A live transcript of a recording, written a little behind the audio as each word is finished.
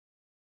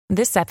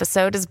This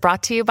episode is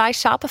brought to you by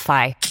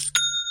Shopify.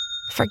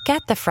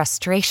 Forget the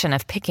frustration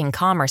of picking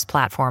commerce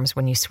platforms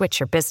when you switch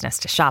your business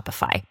to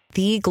Shopify,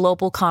 the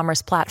global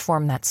commerce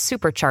platform that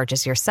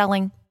supercharges your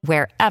selling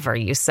wherever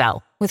you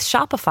sell. With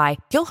Shopify,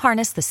 you'll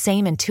harness the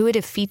same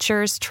intuitive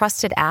features,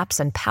 trusted apps,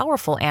 and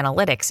powerful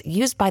analytics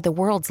used by the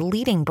world's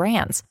leading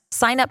brands.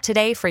 Sign up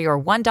today for your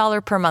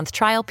 $1 per month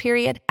trial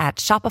period at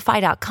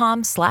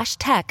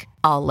shopify.com/tech,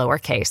 all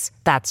lowercase.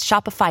 That's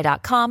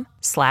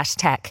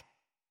shopify.com/tech.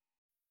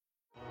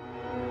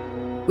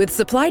 With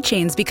supply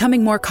chains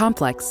becoming more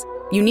complex,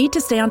 you need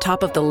to stay on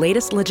top of the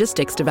latest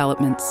logistics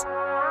developments.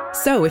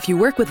 So if you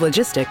work with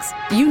logistics,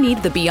 you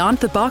need the Beyond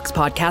the Box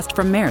podcast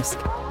from Maersk.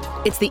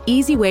 It's the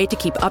easy way to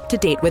keep up to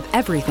date with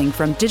everything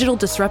from digital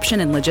disruption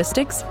in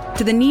logistics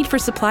to the need for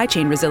supply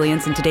chain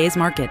resilience in today's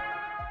market.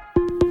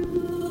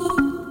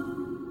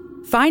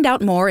 Find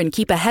out more and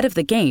keep ahead of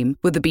the game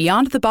with the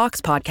Beyond the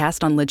Box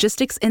podcast on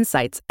logistics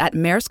insights at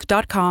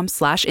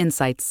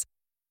maersk.com/insights.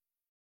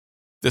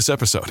 This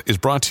episode is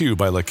brought to you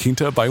by La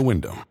Quinta by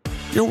Wyndham.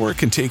 Your work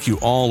can take you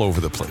all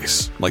over the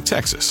place, like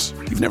Texas.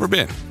 You've never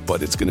been,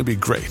 but it's going to be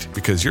great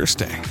because you're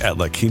staying at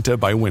La Quinta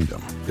by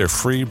Wyndham. Their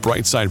free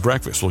Bright Side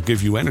breakfast will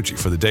give you energy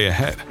for the day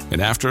ahead.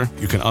 And after,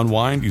 you can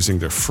unwind using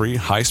their free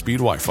high-speed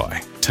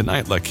Wi-Fi.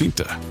 Tonight, La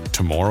Quinta.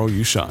 Tomorrow,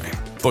 you shine.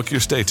 Book your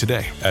stay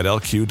today at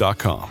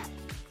lq.com.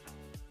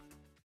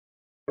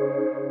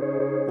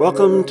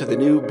 Welcome to the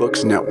New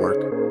Books Network.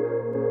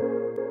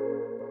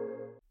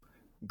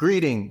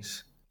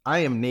 Greetings. I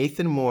am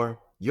Nathan Moore,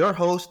 your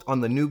host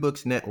on the New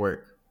Books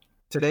Network.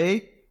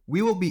 Today,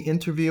 we will be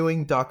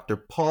interviewing Dr.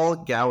 Paul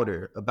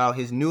Gowder about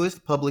his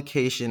newest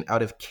publication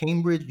out of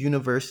Cambridge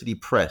University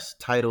Press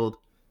titled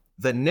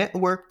The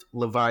Networked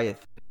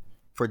Leviathan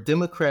for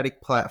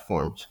Democratic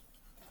Platforms.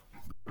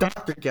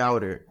 Dr.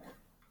 Gowder,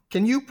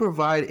 can you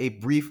provide a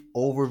brief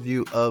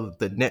overview of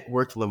the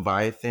Networked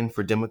Leviathan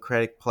for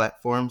Democratic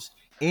Platforms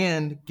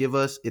and give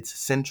us its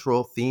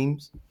central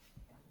themes?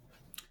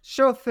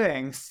 Sure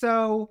thing.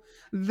 So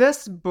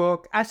this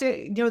book,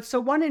 actually, so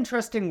one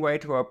interesting way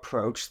to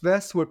approach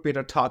this would be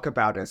to talk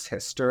about its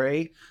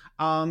history.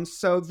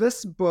 So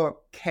this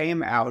book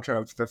came out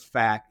of the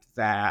fact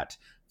that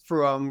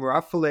from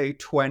roughly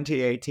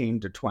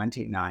 2018 to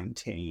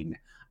 2019,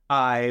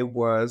 I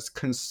was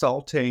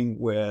consulting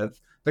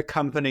with the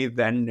company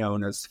then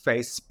known as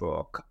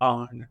Facebook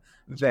on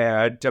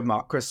their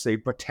democracy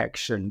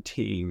protection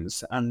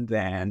teams and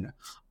then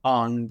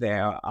on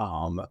their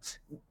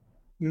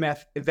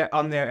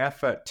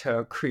effort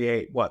to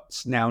create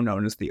what's now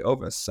known as the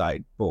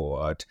Oversight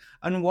Board.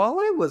 And while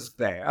I was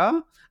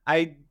there,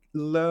 I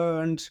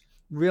learned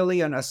really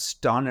an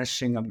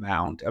astonishing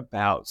amount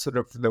about sort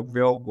of the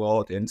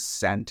real-world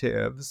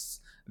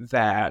incentives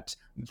that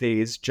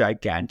these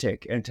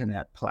gigantic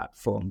internet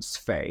platforms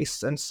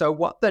face. And so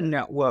what the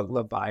Network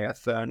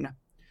Leviathan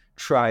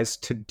tries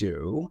to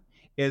do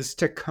is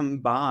to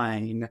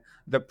combine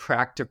the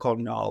practical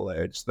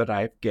knowledge that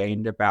I've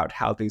gained about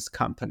how these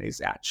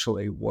companies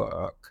actually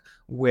work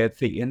with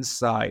the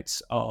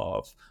insights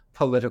of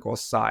political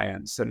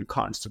science and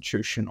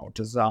constitutional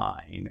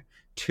design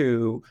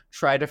to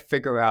try to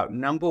figure out,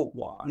 number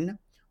one,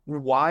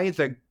 why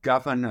the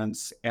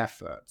governance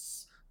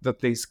efforts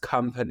that these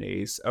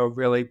companies are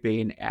really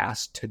being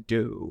asked to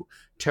do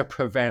to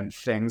prevent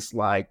things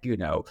like,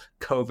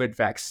 COVID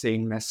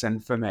vaccine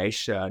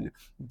misinformation,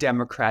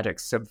 democratic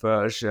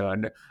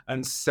subversion,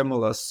 and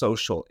similar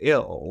social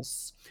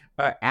ills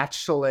are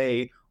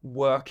actually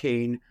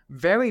working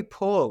very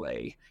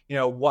poorly.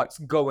 What's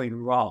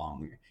going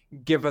wrong,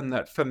 given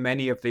that for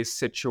many of these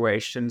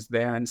situations,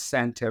 their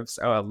incentives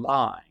are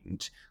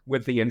aligned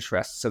with the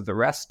interests of the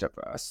rest of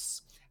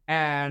us.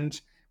 And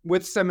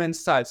with some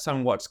insights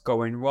on what's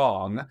going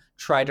wrong,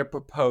 try to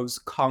propose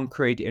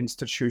concrete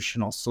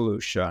institutional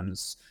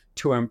solutions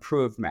to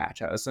improve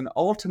matters. And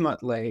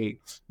ultimately,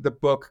 the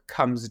book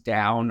comes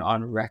down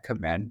on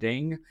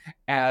recommending,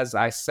 as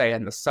I say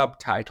in the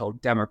subtitle,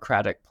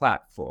 democratic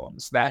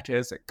platforms. That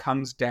is, it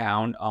comes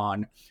down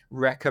on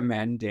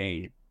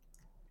recommending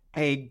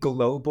a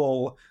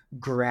global,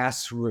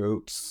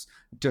 grassroots,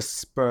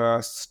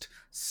 dispersed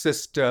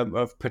system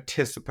of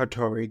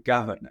participatory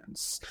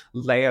governance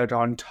layered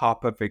on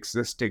top of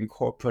existing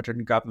corporate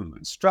and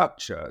government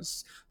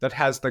structures that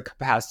has the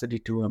capacity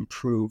to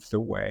improve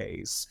the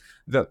ways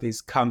that these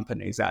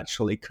companies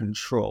actually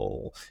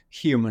control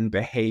human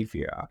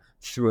behavior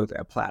through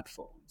their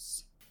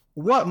platforms.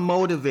 What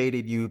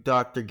motivated you,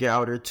 Dr.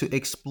 Gowder, to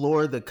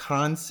explore the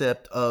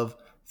concept of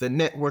the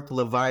Network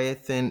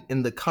Leviathan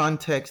in the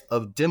context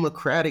of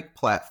democratic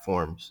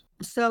platforms?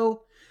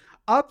 So,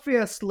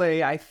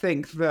 obviously, I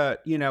think that,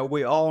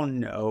 we all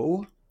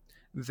know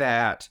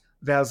that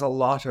there's a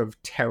lot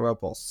of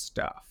terrible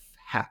stuff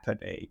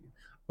happening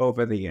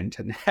over the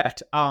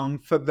internet.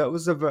 For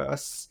those of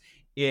us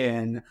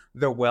in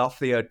the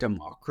wealthier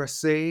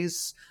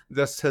democracies,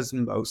 this has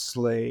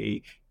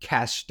mostly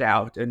cashed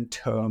out in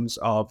terms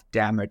of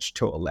damage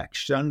to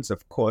elections.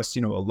 Of course,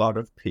 a lot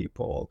of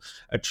people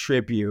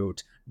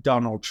attribute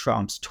Donald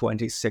Trump's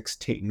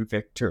 2016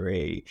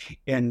 victory,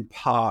 in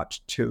part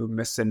to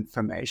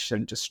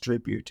misinformation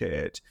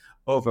distributed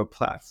over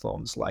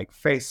platforms like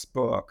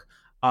Facebook.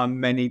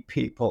 Many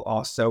people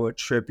also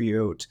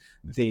attribute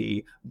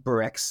the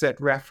Brexit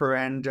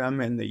referendum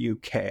in the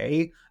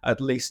UK,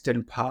 at least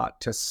in part,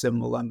 to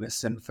similar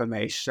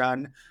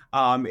misinformation.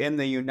 In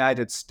the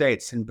United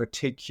States in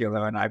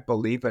particular, and I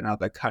believe in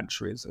other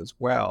countries as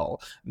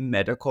well,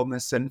 medical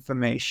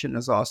misinformation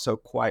is also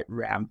quite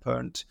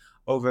rampant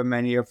over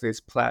many of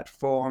these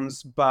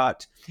platforms.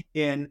 But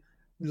in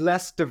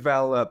less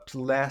developed,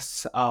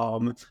 less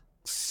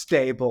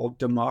stable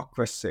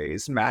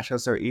democracies,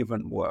 matters are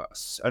even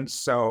worse. And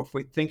so if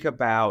we think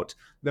about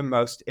the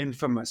most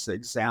infamous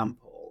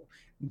example,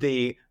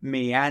 the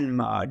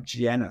Myanmar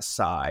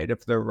genocide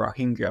of the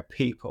Rohingya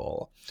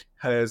people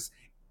has,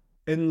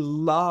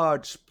 in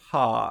large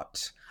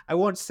part, I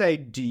won't say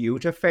due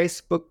to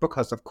Facebook,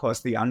 because of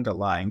course the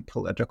underlying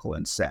political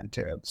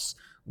incentives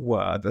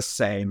were the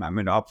same. I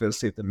mean,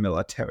 obviously the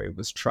military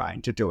was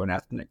trying to do an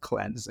ethnic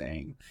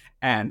cleansing,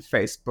 and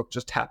Facebook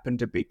just happened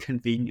to be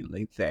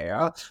conveniently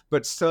there.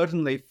 But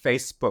certainly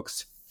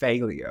Facebook's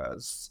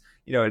failures,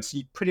 it's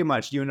pretty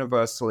much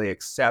universally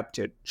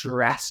accepted,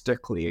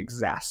 drastically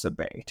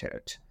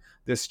exacerbated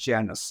this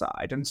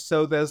genocide. And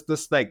so there's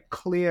this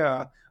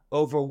clear,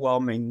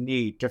 overwhelming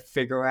need to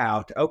figure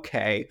out,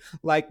 okay,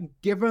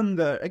 given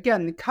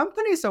again,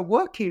 companies are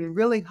working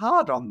really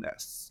hard on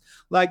this.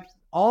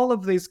 All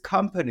of these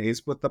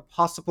companies, with the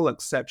possible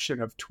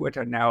exception of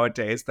Twitter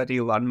nowadays that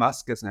Elon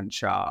Musk is in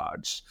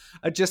charge,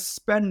 are just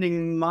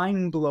spending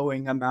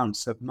mind-blowing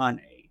amounts of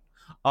money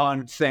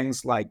on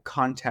things like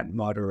content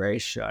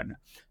moderation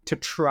to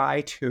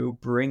try to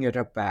bring it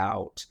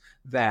about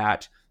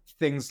that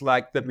things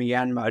like the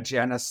Myanmar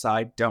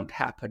genocide don't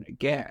happen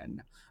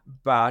again.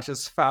 But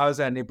as far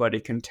as anybody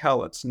can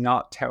tell, it's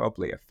not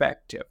terribly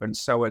effective. And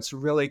so it's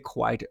really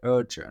quite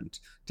urgent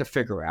to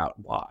figure out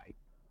why.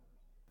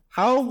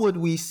 How would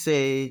we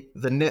say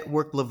the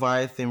network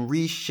Leviathan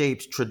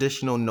reshapes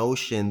traditional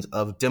notions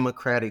of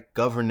democratic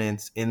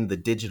governance in the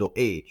digital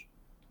age?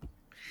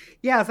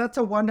 Yeah, that's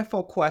a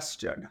wonderful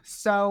question.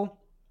 So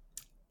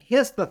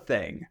here's the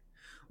thing.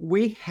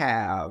 We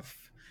have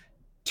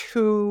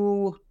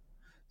two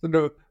sort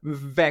of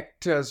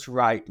vectors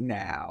right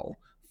now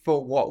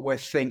for what we're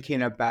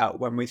thinking about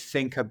when we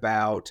think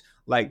about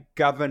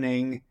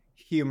governing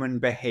human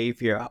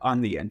behavior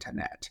on the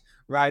internet.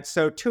 Right?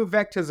 So two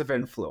vectors of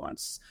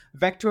influence.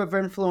 Vector of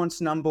influence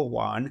number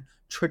one,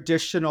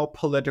 traditional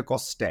political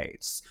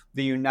states.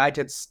 The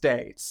United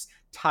States,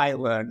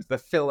 Thailand, the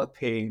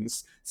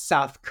Philippines,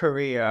 South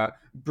Korea,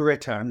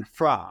 Britain,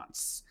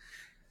 France.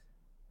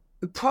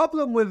 The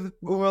problem with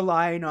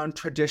relying on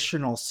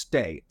traditional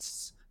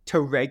states to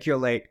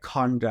regulate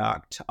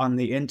conduct on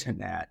the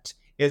internet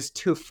is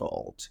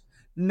twofold.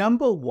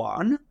 Number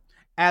one,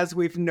 as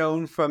we've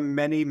known for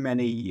many,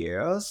 many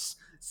years,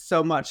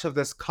 so much of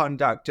this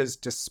conduct is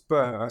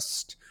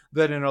dispersed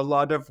that in a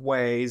lot of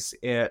ways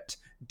it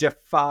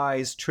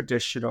defies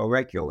traditional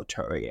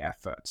regulatory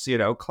efforts.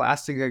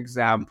 Classic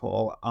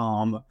example,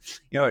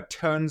 it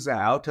turns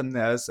out, and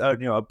there's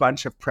a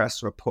bunch of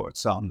press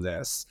reports on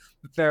this,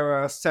 there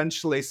are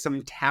essentially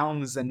some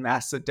towns in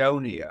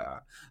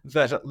Macedonia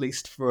that, at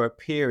least for a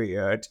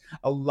period,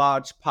 a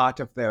large part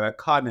of their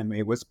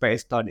economy was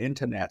based on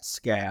internet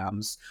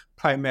scams,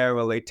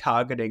 primarily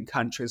targeting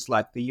countries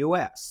like the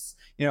US.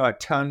 It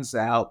turns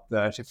out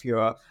that if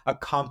you're a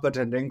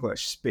competent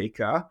English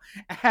speaker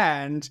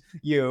and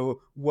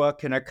you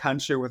work in a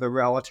country with a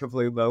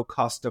relatively low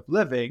cost of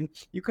living,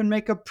 you can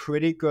make a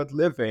pretty good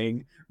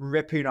living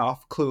ripping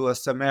off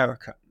clueless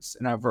Americans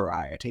in a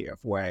variety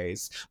of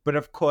ways. But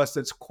of course,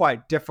 it's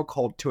quite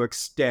difficult to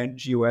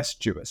extend US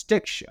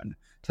jurisdiction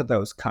to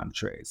those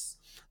countries.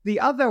 The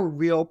other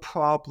real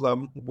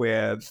problem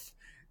with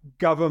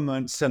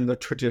governments in the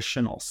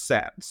traditional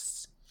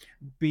sense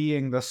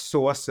being the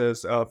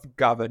sources of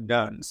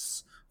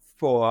governance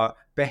for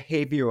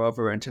behavior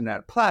over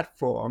internet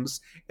platforms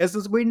is,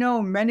 as we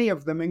know, many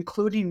of them,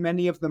 including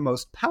many of the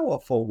most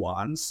powerful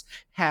ones,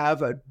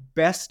 have at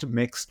best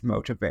mixed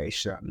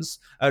motivations,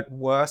 at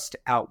worst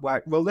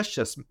outright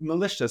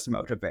malicious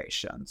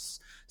motivations.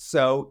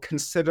 So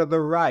consider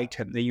the right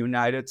in the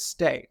United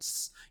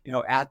States.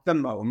 At the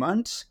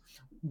moment,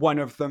 one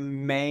of the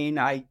main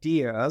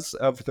ideas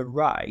of the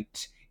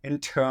right in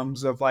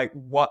terms of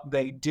what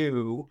they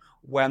do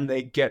when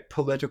they get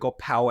political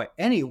power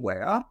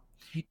anywhere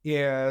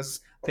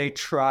is they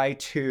try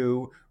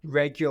to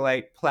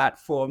regulate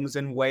platforms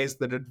in ways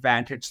that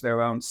advantage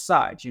their own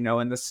side.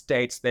 In the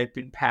States, they've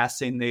been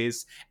passing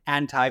these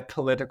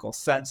anti-political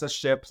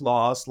censorship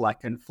laws,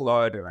 like in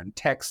Florida and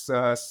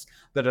Texas,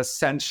 that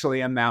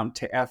essentially amount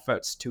to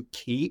efforts to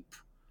keep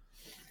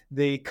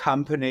the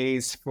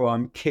companies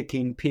from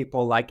kicking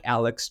people like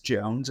Alex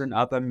Jones and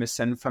other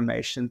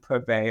misinformation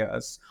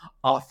purveyors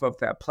off of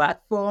their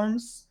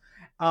platforms.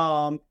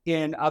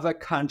 In other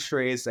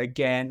countries,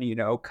 again,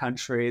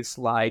 countries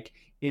like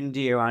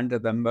India under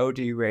the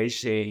Modi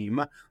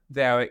regime,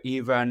 there are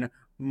even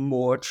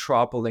more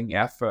troubling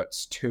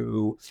efforts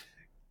to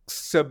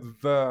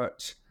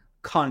subvert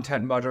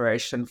content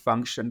moderation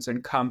functions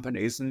in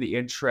companies in the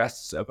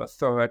interests of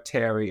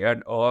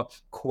authoritarian or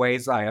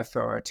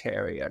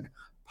quasi-authoritarian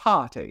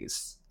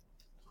parties.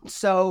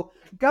 So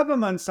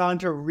governments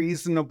aren't a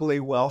reasonably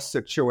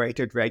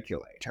well-situated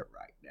regulator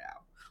right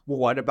now. Well,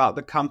 what about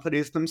the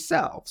companies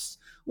themselves?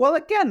 Well,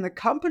 again, the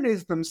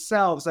companies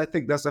themselves, I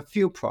think there's a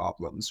few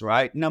problems,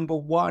 right? Number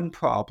one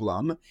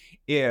problem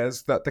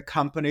is that the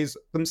companies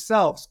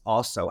themselves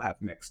also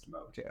have mixed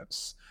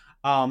motives.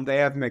 They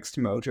have mixed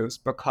motives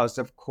because,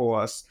 of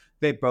course,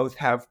 they both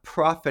have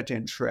profit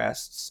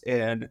interests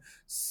in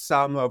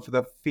some of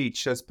the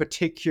features,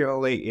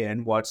 particularly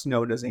in what's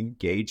known as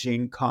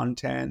engaging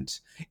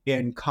content,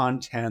 in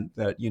content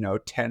that,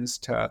 tends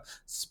to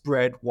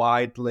spread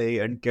widely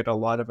and get a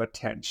lot of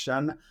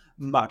attention,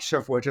 much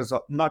of which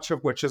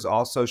is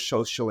also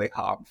socially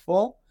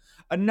harmful.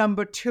 And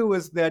number two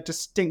is they're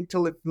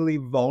distinctively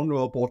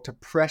vulnerable to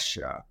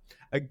pressure,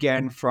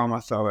 again, from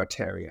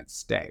authoritarian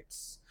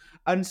states.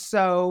 And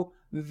so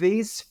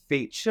these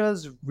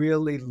features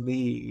really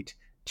lead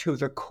to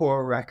the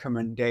core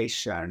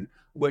recommendation,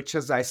 which,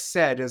 as I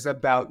said, is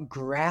about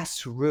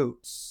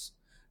grassroots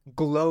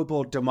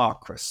global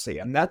democracy.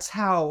 And that's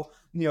how,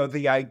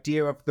 the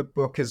idea of the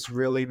book is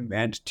really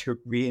meant to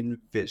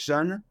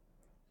re-envision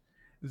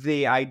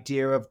the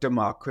idea of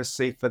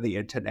democracy for the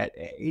internet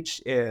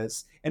age.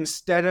 Is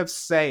instead of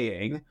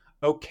saying,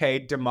 okay,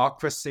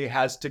 democracy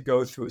has to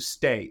go through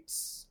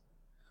states,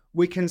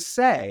 we can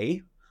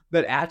say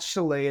that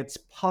actually it's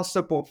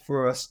possible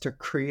for us to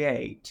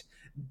create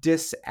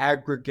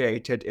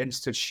disaggregated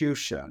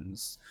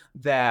institutions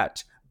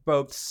that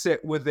both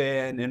sit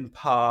within, in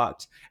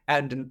part,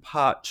 and in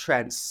part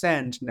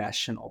transcend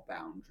national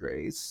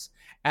boundaries,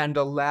 and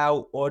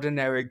allow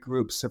ordinary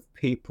groups of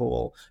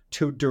people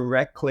to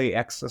directly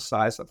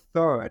exercise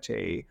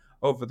authority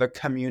over the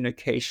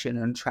communication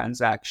and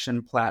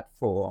transaction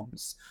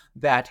platforms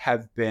that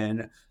have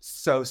been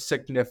so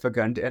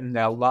significant in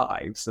their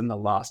lives in the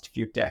last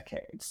few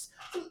decades.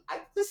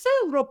 I'll say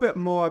a little bit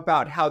more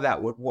about how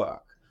that would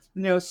work.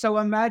 So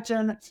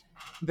imagine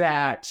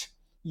that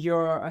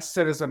you're a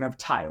citizen of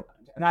Thailand.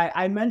 And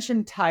I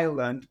mentioned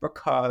Thailand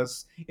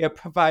because it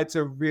provides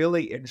a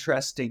really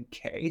interesting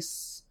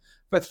case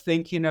for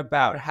thinking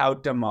about how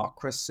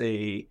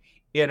democracy,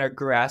 in a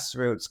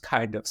grassroots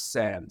kind of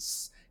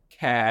sense,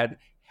 can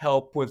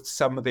help with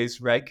some of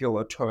these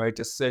regulatory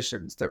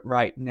decisions that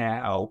right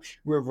now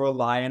we're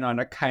relying on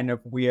a kind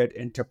of weird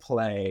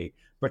interplay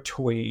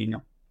between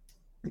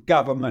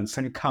governments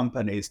and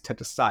companies to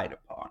decide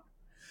upon.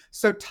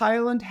 So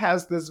Thailand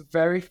has this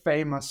very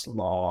famous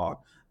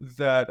law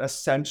that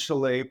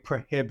essentially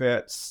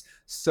prohibits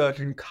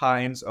certain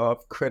kinds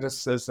of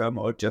criticism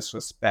or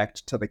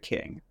disrespect to the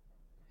king.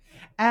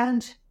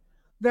 And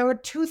there are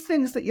two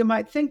things that you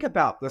might think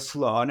about this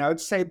law, and I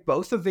would say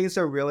both of these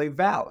are really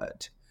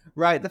valid,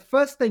 right? The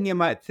first thing you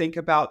might think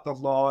about the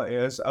law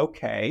is,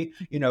 okay,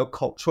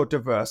 cultural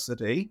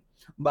diversity.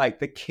 Like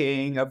the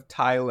king of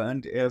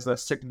Thailand is a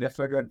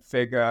significant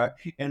figure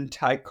in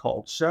Thai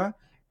culture.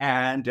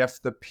 And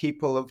if the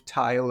people of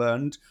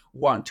Thailand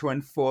want to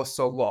enforce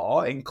a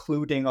law,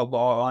 including a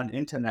law on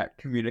internet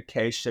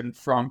communication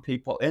from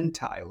people in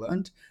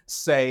Thailand,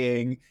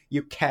 saying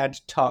you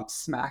can't talk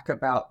smack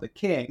about the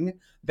king,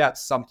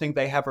 that's something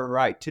they have a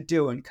right to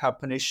do and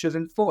companies should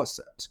enforce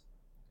it.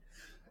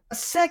 A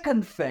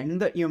second thing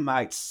that you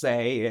might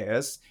say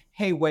is,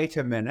 hey, wait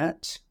a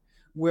minute.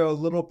 We're a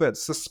little bit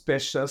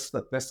suspicious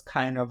that this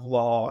kind of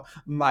law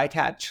might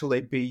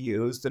actually be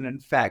used, and in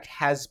fact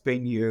has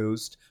been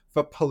used,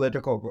 for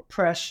political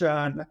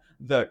repression,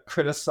 that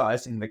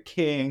criticizing the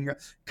king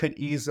could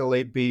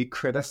easily be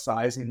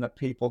criticizing the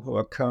people who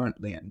are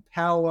currently in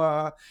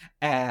power,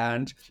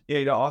 and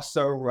it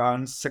also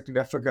runs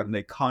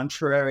significantly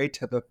contrary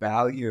to the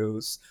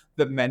values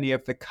that many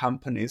of the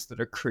companies that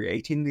are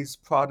creating these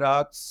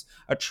products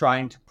are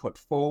trying to put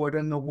forward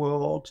in the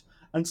world.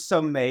 And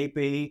so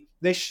maybe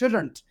they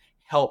shouldn't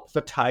help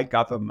the Thai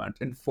government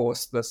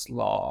enforce this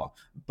law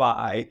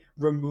by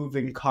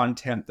removing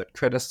content that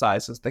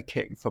criticizes the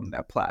king from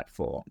their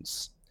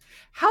platforms.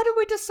 How do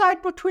we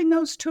decide between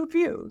those two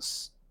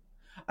views?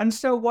 And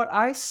so what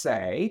I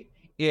say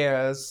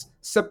is,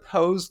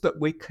 suppose that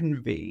we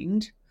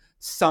convened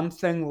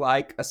something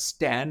like a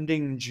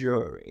standing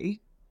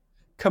jury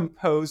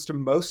composed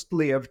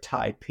mostly of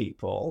Thai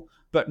people,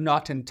 but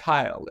not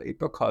entirely,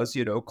 because,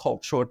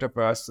 cultural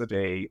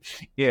diversity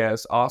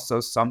is also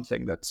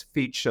something that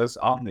features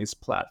on these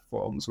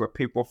platforms where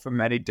people from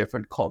many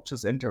different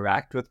cultures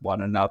interact with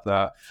one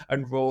another,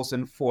 and rules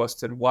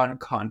enforced in one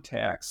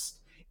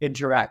context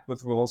interact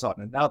with rules on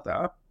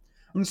another.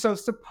 And so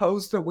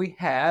suppose that we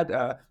had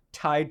a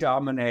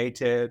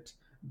Thai-dominated,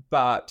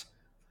 but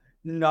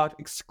not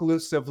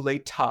exclusively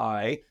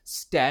Thai,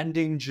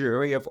 standing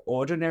jury of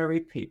ordinary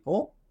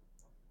people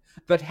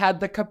that had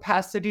the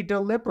capacity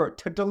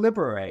to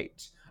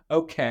deliberate.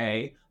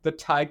 Okay, the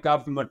Thai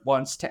government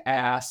wants to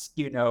ask,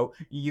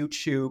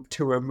 YouTube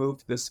to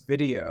remove this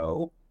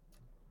video.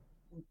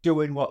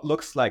 doing what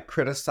looks like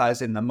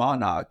criticizing the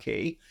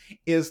monarchy.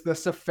 Is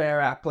this a fair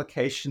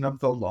application of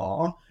the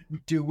law?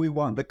 Do we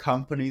want the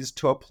companies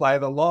to apply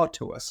the law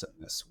to us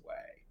in this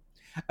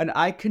way? And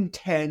I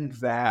contend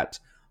that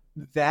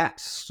that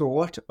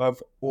sort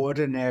of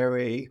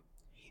ordinary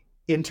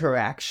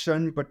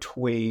interaction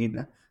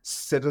between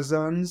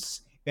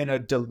citizens in a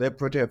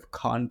deliberative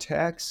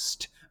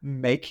context,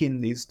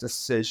 making these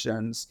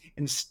decisions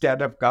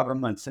instead of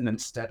governments and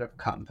instead of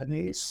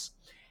companies,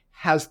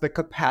 has the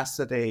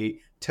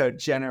capacity to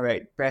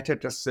generate better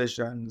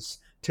decisions,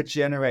 to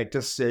generate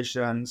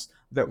decisions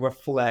that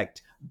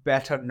reflect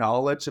better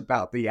knowledge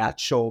about the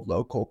actual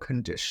local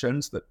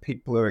conditions that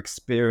people are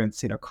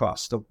experiencing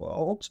across the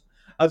world,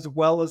 as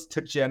well as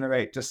to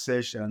generate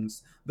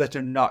decisions that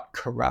are not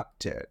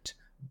corrupted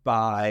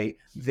by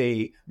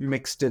the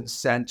mixed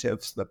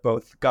incentives that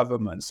both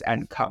governments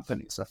and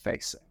companies are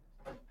facing.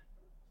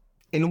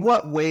 In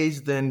what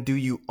ways, then, do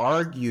you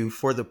argue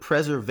for the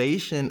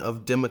preservation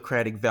of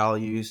democratic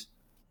values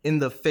in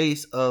the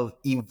face of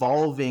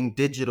evolving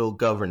digital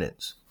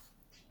governance?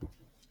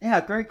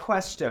 Yeah, great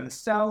question.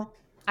 So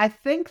I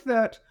think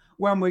that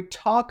when we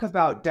talk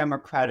about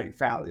democratic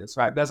values,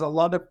 right, there's a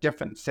lot of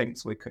different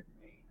things we could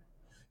mean.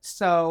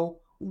 So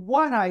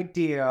one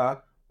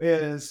idea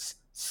is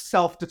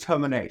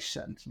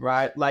self-determination,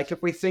 right? Like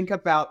if we think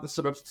about the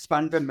sort of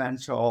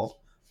fundamental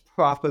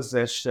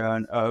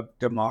proposition of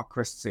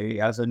democracy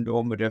as a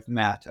normative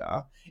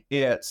matter,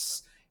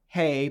 it's,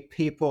 hey,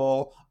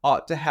 people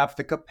ought to have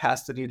the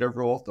capacity to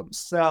rule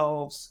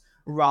themselves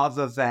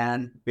rather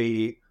than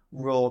be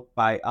ruled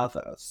by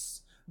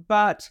others.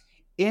 But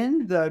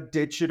in the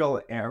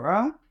digital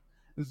era,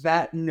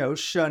 that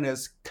notion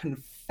is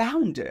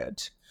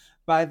confounded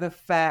by the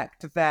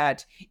fact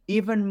that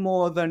even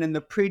more than in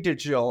the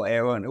pre-digital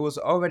era, and it was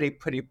already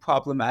pretty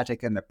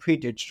problematic in the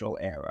pre-digital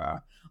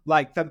era,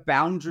 like the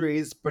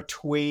boundaries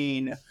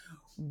between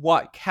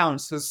what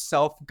counts as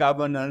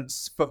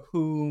self-governance for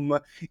whom,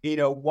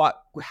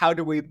 how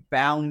do we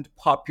bound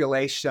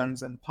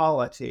populations and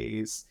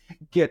polities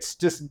gets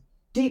just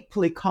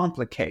deeply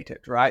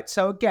complicated, right?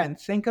 So again,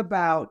 think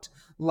about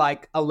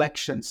like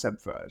election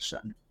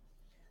subversion.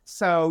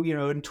 So,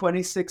 in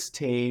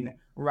 2016,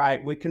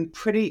 right, we can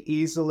pretty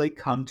easily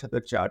come to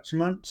the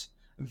judgment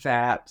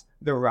that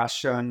the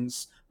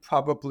Russians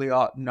probably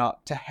ought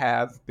not to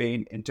have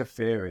been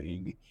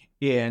interfering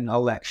in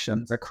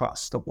elections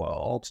across the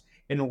world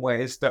in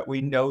ways that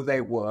we know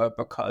they were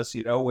because,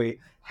 we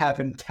have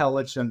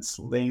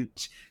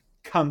intelligence-linked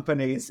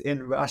companies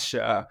in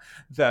Russia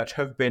that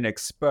have been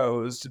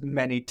exposed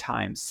many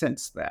times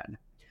since then.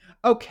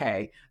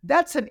 Okay,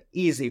 that's an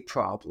easy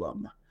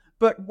problem.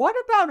 But what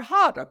about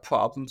harder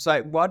problems?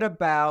 Like, what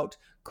about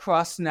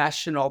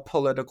cross-national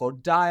political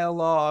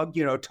dialogue?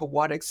 To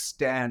what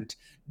extent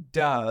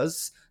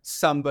does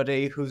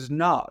somebody who's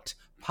not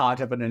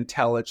part of an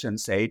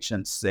intelligence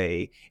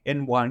agency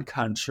in one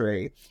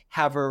country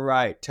have a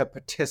right to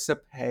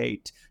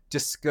participate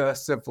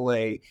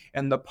discursively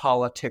in the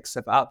politics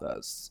of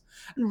others?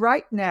 And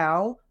right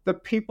now, the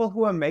people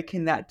who are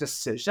making that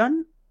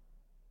decision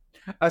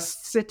are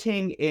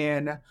sitting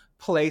in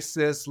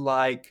places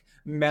like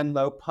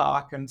Menlo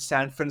Park and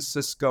San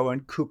Francisco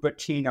and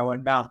Cupertino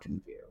and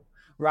Mountain View,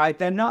 right?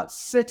 They're not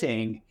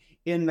sitting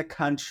in the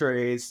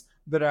countries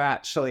that are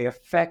actually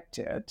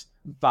affected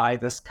by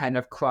this kind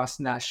of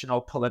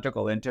cross-national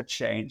political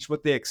interchange,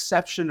 with the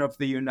exception of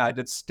the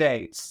United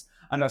States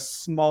and a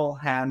small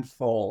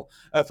handful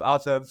of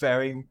other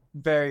very,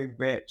 very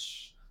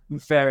rich,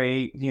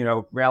 very,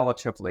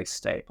 relatively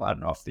stable, I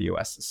don't know if the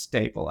US is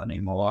stable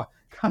anymore,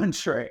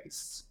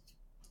 countries.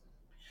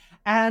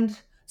 And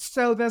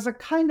so there's a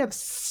kind of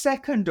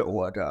second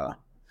order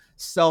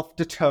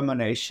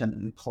self-determination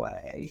in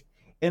play,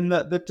 in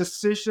that the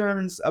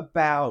decisions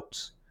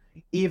about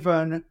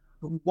even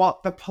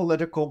what the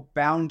political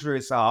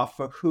boundaries are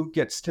for who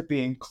gets to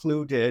be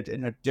included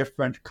in a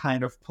different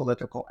kind of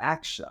political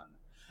action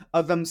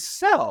are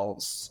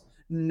themselves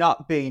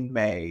not being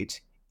made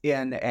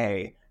in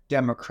a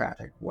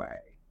democratic way.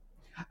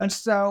 And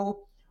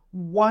so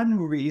one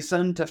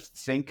reason to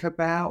think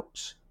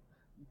about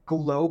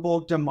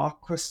global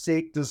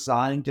democracy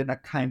designed in a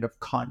kind of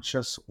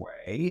conscious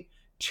way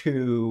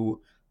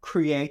to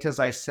create, as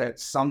I said,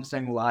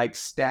 something like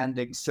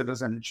standing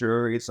citizen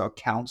juries or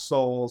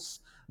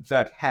councils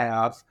that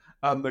have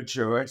a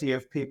majority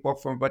of people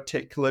from a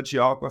particular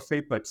geography,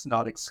 but it's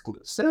not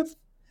exclusive,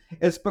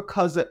 is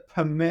because it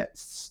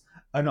permits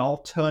an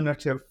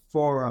alternative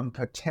forum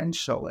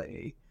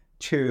potentially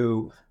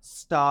to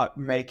start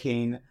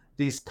making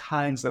these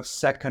kinds of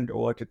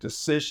second-order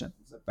decisions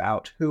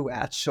about who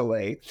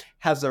actually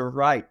has a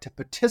right to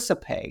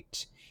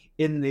participate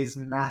in these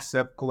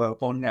massive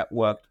global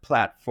networked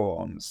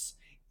platforms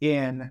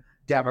in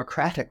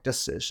democratic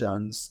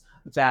decisions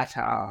that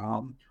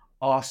are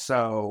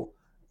also,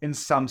 in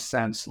some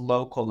sense,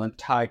 local and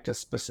tied to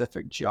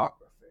specific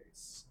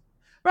geographies.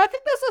 But I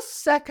think there's a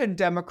second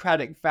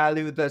democratic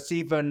value that's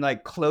even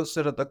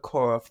closer to the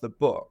core of the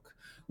book,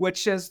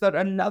 which is that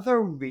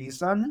another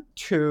reason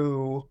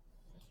to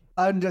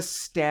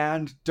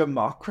understand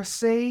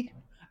democracy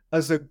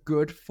as a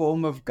good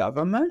form of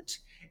government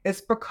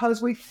is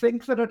because we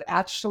think that it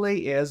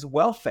actually is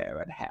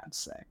welfare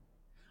enhancing.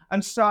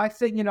 And so I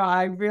think,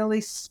 I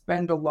really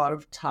spend a lot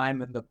of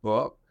time in the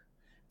book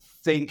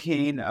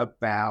thinking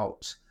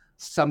about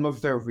some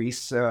of the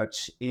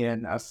research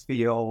in a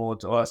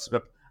field or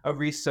sort of a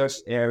research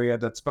area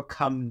that's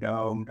become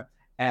known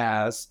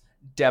as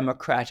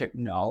democratic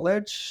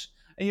knowledge.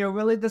 And,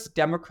 really this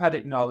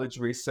democratic knowledge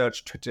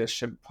research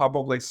tradition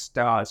probably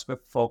starts with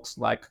folks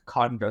like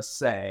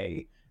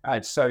Condorcet.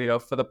 Right, so,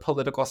 for the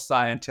political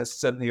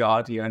scientists in the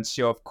audience,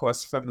 you're, of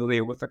course,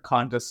 familiar with the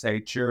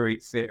Condorcet jury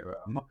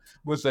theorem,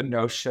 was the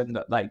notion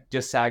that, not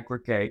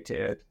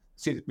disaggregated,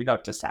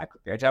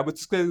 I would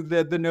say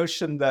the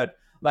notion that,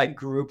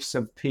 groups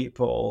of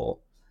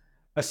people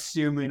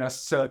assuming a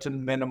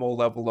certain minimal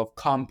level of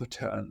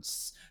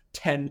competence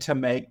tend to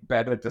make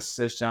better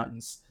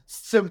decisions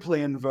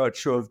simply in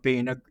virtue of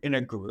being in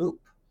a group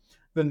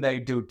than they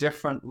do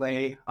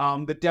differently.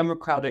 The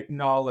democratic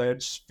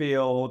knowledge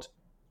field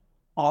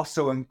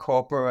also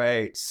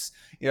incorporates,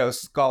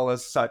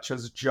 scholars such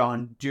as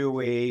John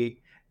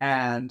Dewey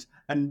and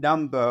a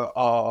number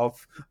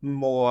of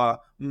more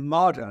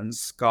modern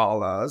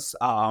scholars.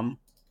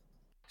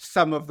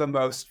 Some of the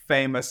most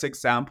famous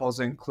examples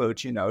include,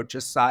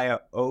 Josiah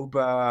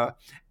Ober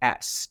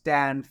at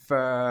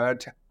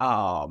Stanford,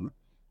 so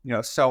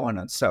on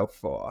and so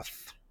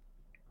forth.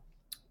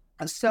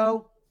 And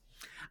so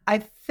I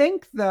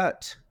think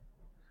that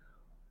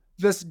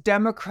this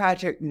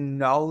democratic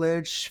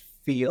knowledge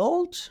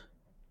field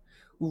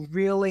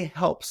really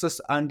helps us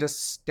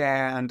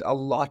understand a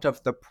lot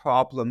of the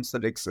problems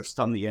that exist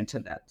on the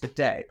internet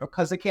today.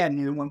 Because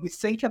again, when we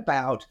think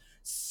about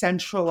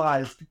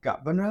centralized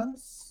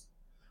governance,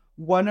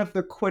 one of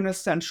the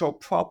quintessential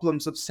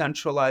problems of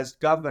centralized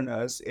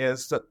governors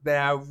is that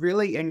they're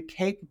really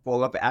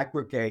incapable of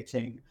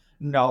aggregating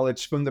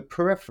knowledge from the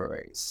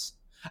peripheries.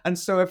 And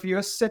so if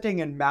you're sitting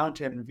in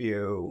Mountain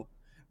View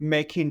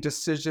making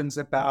decisions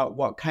about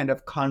what kind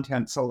of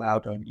content's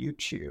allowed on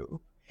YouTube,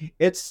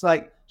 it's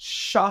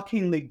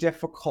shockingly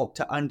difficult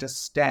to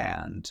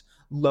understand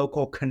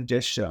local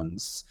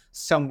conditions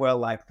somewhere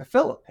like the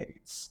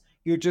Philippines.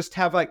 You just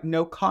have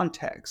no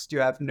context. You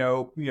have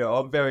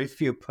very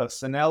few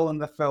personnel in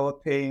the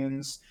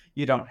Philippines.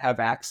 You don't have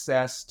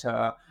access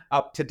to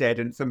up-to-date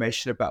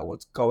information about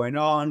what's going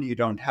on. You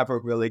don't have a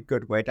really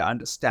good way to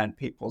understand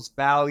people's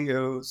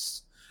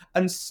values.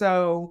 And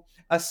so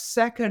a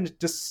second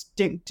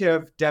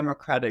distinctive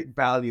democratic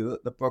value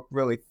that the book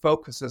really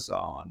focuses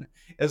on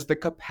is the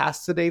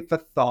capacity for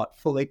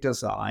thoughtfully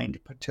designed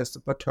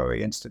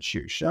participatory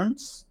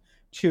institutions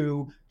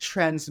to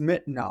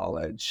transmit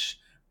knowledge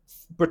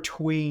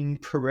between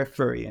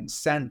periphery and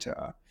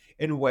center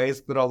in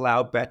ways that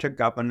allow better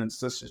governance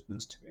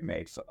decisions to be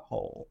made for the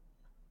whole.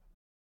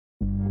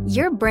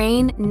 Your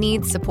brain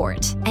needs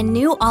support, and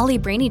new Ollie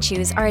Brainy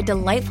Chews are a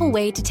delightful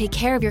way to take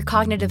care of your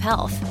cognitive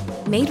health.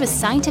 Made with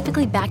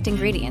scientifically backed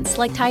ingredients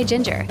like Thai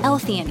ginger,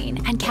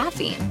 L-theanine, and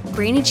caffeine,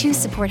 Brainy Chews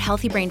support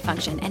healthy brain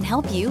function and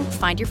help you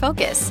find your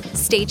focus,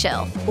 stay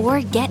chill,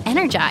 or get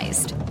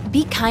energized.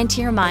 Be kind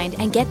to your mind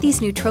and get these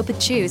nootropic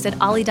chews at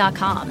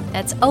ollie.com.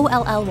 That's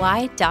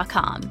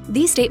OLLY.com.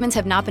 These statements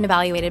have not been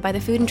evaluated by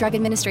the Food and Drug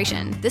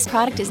Administration. This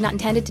product is not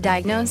intended to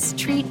diagnose,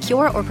 treat,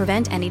 cure, or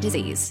prevent any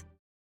disease.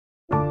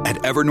 At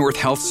Evernorth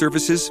Health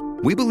Services,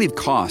 we believe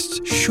costs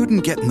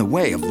shouldn't get in the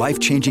way of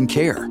life-changing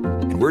care,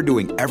 and we're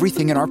doing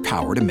everything in our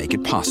power to make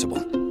it possible.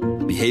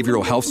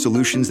 Behavioral health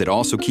solutions that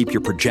also keep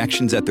your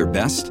projections at their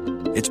best?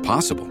 It's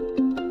possible.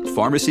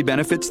 Pharmacy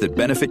benefits that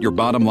benefit your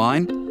bottom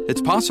line?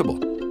 It's possible.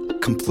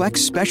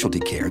 Complex specialty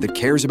care that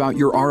cares about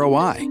your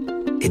ROI?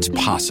 It's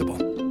possible.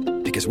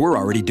 Because we're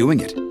already doing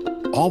it.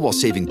 All while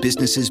saving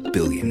businesses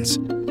billions.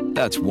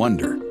 That's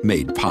Wonder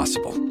made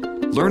possible.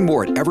 Learn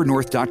more at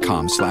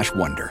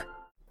evernorth.com/wonder.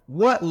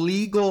 What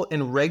legal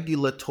and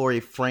regulatory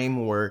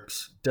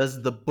frameworks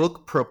does the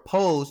book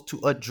propose to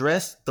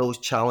address those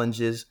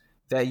challenges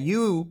that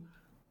you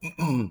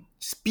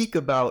speak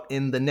about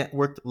in the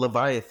network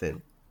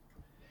Leviathan?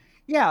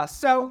 Yeah,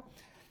 so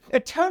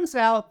it turns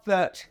out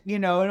that,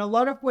 in a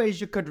lot of ways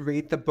you could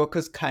read the book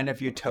as kind of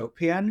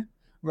utopian,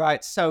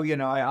 right? So,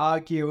 I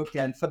argue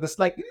again for this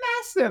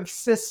massive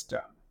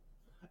system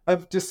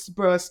of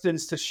dispersed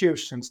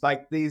institutions,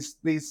 like these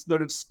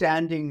sort of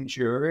standing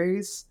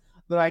juries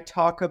that I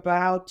talk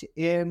about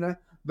in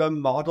the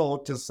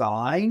model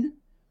design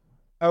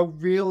are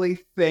really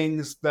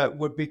things that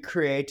would be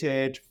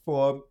created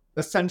for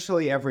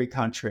essentially every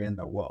country in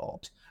the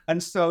world.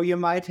 And so you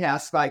might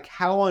ask,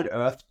 how on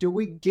earth do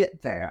we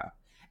get there?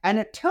 And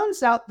it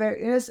turns out there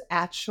is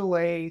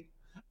actually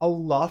a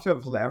lot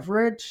of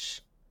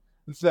leverage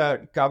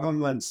that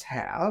governments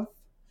have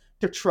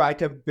to try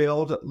to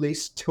build at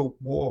least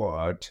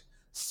toward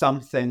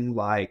something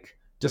like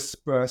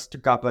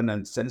dispersed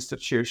governance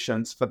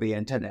institutions for the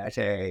internet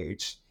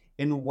age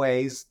in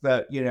ways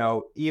that,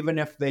 even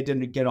if they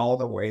didn't get all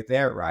the way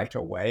there right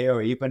away,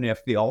 or even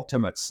if the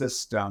ultimate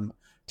system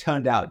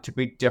turned out to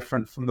be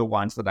different from the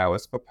ones that I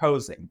was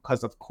proposing.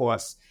 Because, of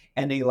course,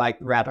 any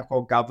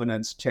radical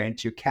governance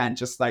change, you can't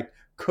just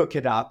cook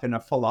it up in a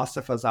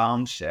philosopher's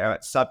armchair.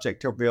 It's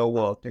subject to real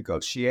world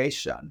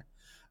negotiation.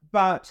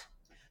 But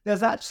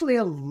there's actually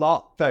a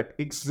lot that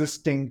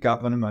existing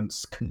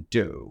governments can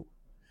do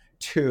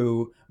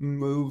to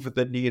move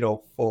the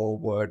needle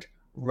forward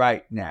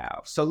right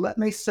now. So let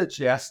me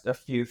suggest a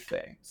few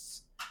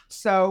things.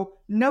 So,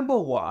 number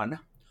one,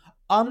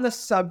 on the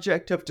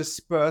subject of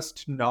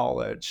dispersed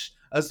knowledge,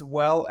 as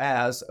well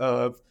as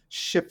of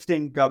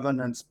shifting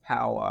governance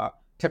power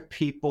to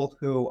people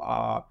who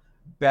are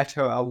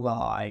better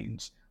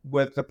aligned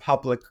with the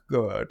public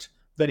good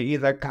than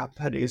either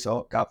companies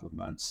or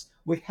governments,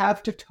 we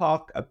have to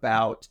talk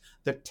about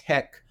the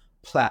tech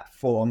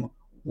platform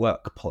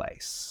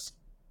workplace.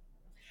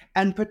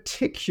 And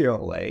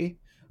particularly,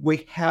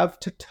 we have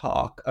to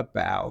talk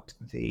about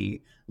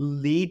the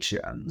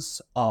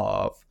legions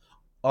of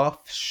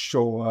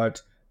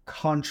offshored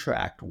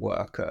contract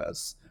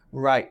workers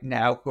right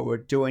now who are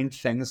doing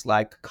things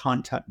like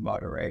content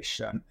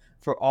moderation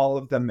for all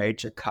of the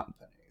major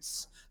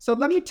companies. So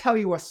let me tell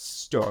you a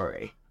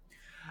story.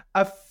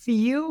 A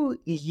few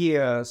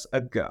years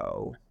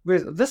ago,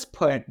 at this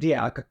point,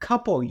 a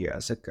couple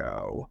years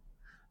ago,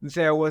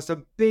 there was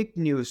a big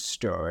news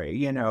story.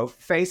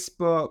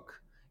 Facebook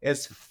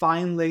is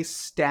finally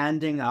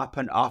standing up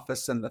an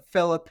office in the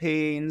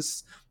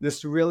Philippines.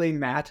 This really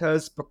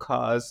matters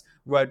because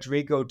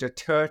Rodrigo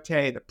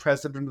Duterte, the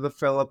president of the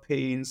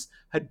Philippines,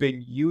 had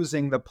been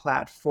using the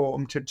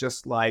platform to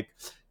just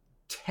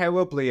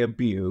terribly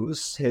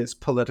abuse his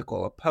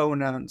political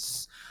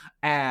opponents.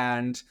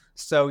 And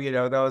so,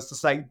 there was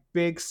this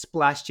big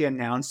splashy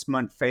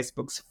announcement.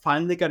 Facebook's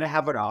finally going to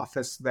have an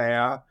office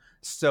there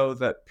so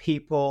that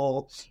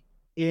people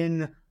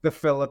in the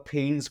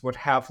Philippines would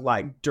have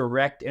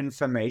direct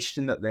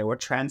information that they were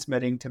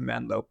transmitting to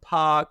Menlo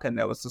Park, and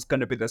there was just going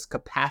to be this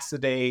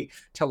capacity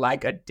to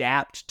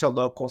adapt to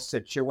local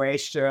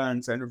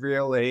situations and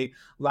really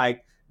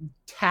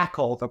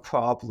tackle the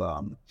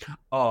problem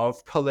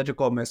of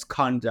political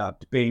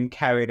misconduct being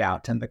carried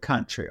out in the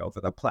country over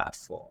the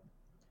platform.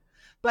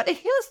 But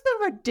here's the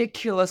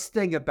ridiculous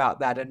thing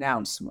about that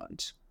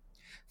announcement.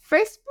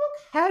 Facebook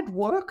had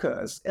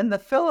workers in the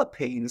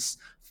Philippines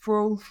for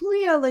a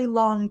really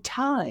long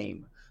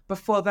time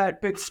before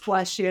that big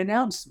splashy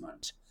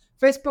announcement.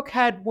 Facebook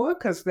had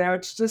workers there,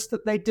 it's just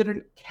that they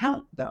didn't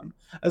count them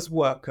as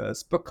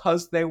workers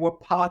because they were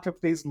part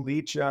of these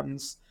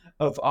legions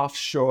of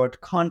offshored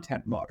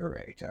content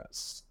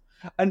moderators.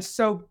 And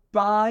so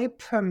by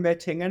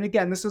permitting, and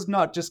again, this is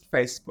not just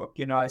Facebook,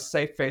 I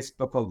say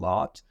Facebook a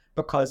lot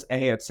because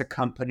A, it's a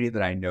company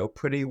that I know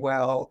pretty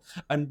well,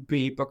 and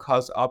B,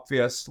 because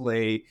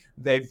obviously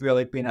they've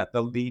really been at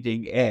the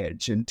leading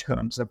edge in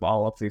terms of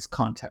all of these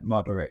content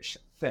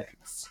moderation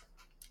things.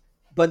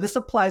 But this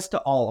applies to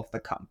all of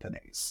the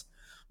companies.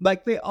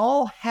 They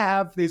all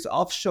have these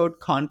offshore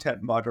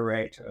content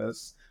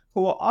moderators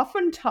who are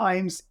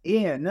oftentimes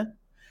in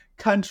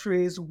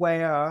countries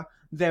where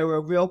there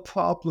are real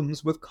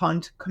problems with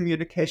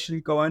communication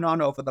going on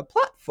over the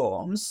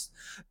platforms,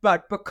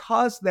 but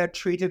because they're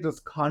treated as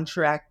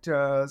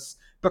contractors,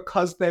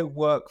 because they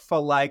work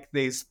for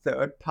these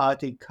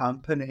third-party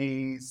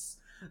companies,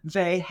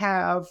 they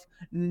have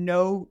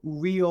no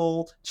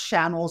real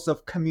channels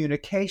of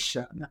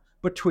communication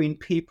between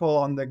people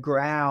on the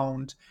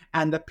ground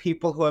and the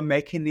people who are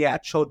making the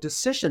actual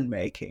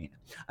decision-making.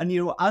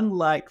 And,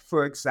 unlike,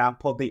 for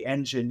example, the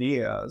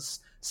engineers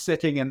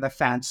sitting in the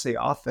fancy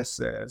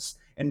offices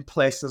in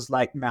places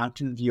like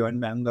Mountain View and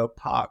Menlo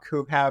Park,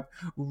 who have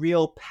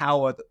real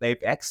power that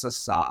they've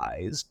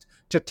exercised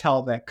to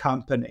tell their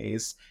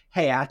companies,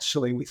 hey,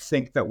 actually, we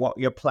think that what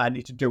you're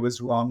planning to do is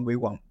wrong, we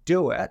won't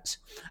do it.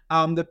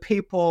 The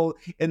people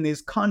in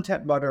these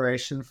content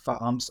moderation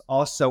firms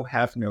also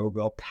have no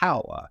real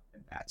power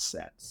in that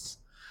sense.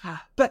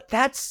 But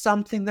that's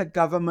something that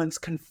governments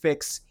can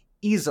fix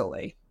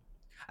easily.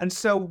 And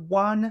so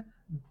one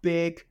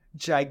big,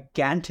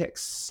 gigantic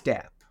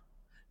step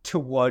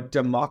toward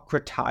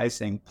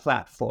democratizing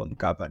platform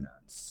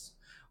governance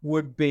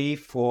would be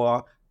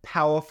for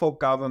powerful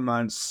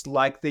governments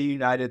like the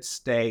United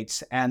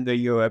States and the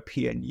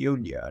European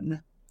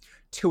Union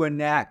to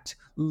enact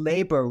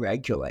labor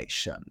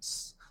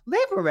regulations.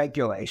 Labor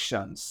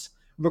regulations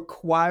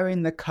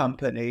requiring the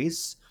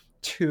companies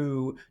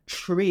to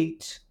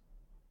treat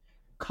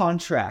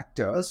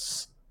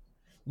contractors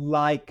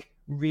like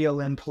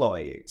real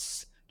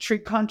employees.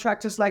 Treat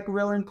contractors like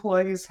real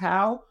employees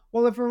how?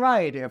 Well, a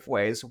variety of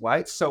ways,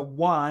 right? So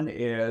one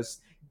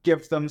is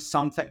give them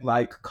something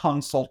like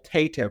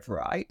consultative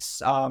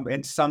rights.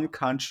 In some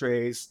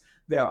countries,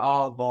 there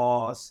are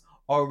laws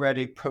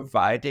already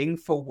providing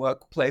for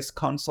workplace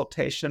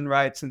consultation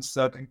rights in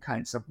certain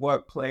kinds of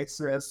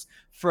workplaces.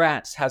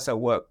 France has a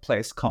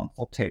workplace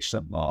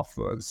consultation law,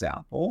 for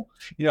example.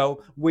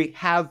 We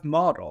have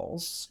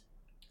models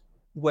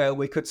where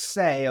we could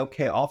say,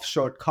 okay,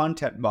 offshore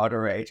content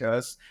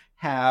moderators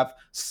have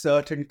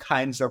certain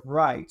kinds of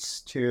rights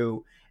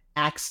to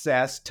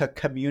access to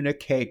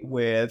communicate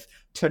with,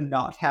 to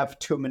not have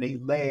too many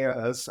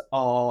layers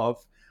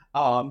of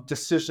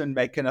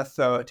decision-making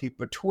authority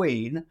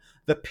between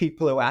the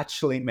people who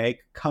actually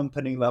make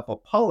company-level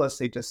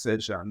policy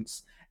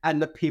decisions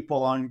and the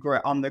people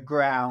on the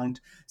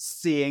ground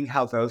seeing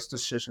how those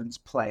decisions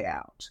play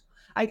out.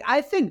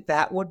 I think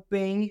that would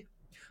be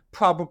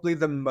probably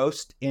the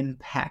most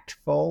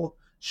impactful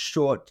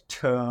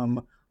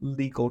short-term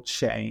legal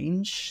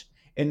change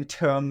in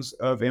terms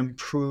of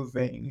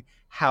improving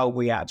how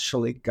we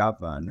actually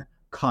govern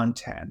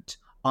content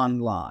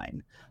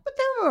online. But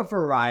there are a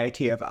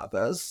variety of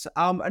others.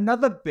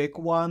 Another big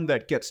one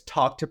that gets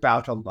talked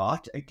about a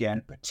lot,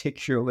 again,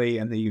 particularly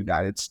in the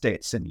United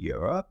States and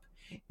Europe,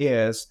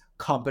 is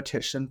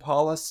competition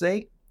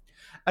policy.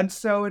 And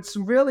so it's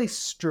really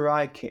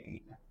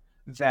striking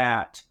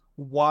that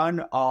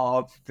one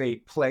of the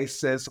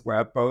places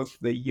where both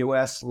the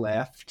US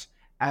left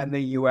and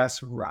the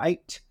US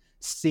right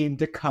seem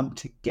to come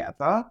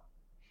together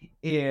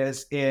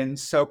is in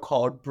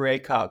so-called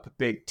breakup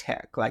big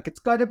tech. Like, it's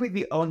got to be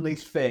the only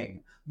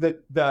thing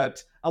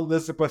that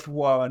Elizabeth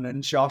Warren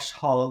and Josh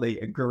Hawley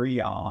agree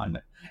on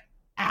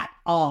at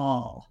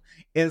all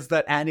is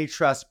that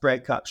antitrust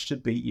breakups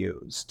should be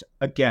used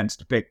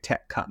against big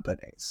tech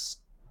companies.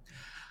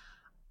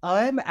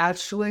 I'm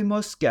actually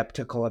more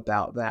skeptical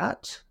about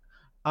that.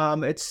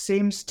 It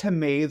seems to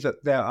me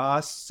that there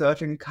are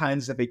certain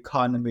kinds of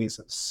economies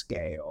of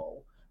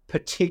scale,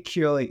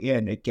 particularly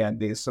in, again,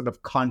 these sort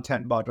of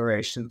content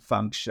moderation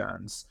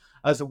functions,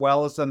 as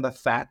well as in the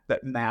fact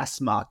that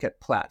mass market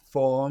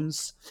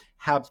platforms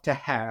have to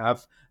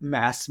have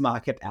mass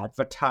market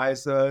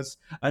advertisers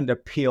and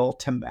appeal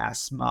to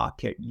mass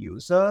market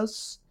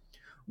users,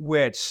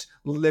 which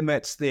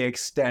limits the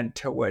extent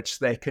to which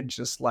they can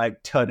just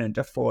like turn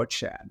into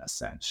 4chan,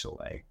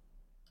 essentially.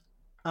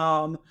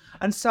 And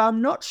so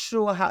I'm not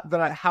sure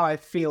how I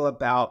feel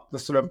about the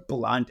sort of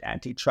blunt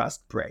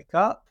antitrust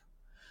breakup,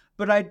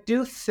 but I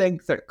do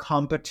think that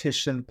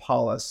competition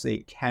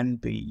policy can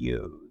be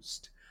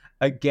used,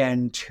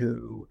 again,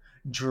 to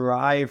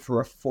drive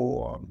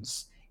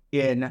reforms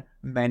in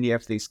many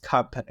of these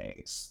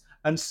companies.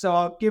 And so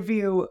I'll give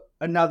you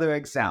another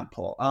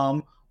example.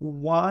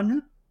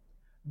 One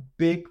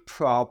big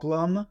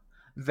problem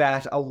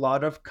that a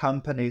lot of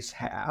companies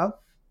have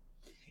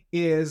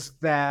is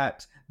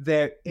that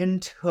their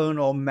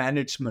internal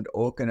management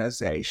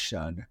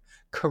organization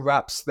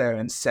corrupts their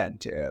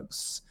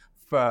incentives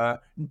for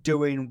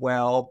doing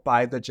well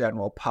by the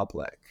general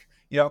public.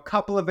 A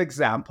couple of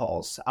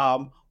examples.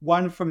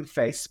 One from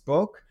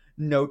Facebook,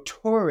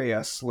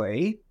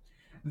 notoriously,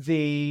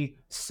 the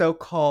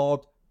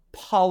so-called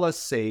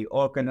policy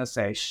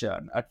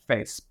organization at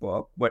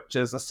Facebook, which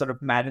is a sort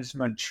of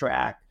management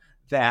track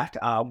that,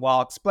 well,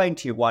 I'll explain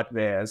to you what it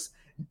is.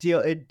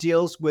 It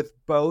deals with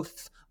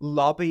both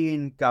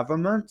lobbying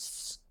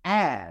governments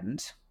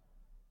and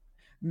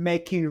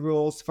making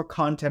rules for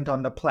content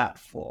on the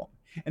platform.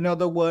 In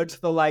other words,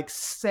 the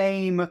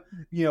same,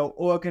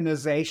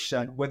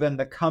 organization within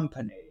the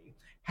company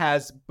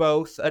has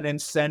both an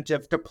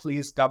incentive to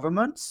please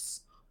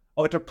governments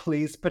or to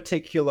please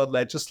particular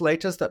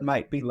legislators that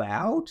might be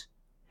loud,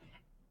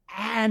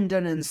 and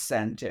an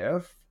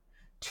incentive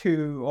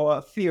to,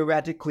 or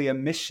theoretically a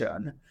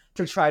mission,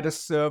 to try to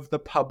serve the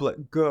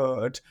public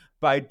good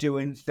by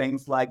doing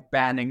things like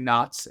banning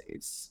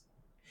Nazis.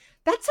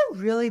 That's a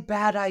really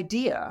bad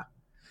idea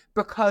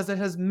because it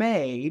has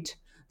made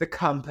the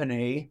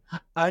company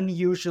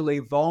unusually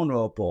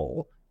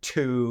vulnerable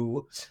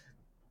to,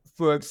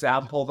 for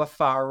example, the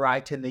far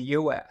right in the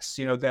US.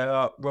 There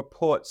are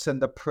reports in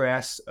the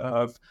press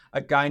of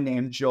a guy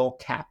named Joel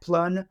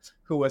Kaplan,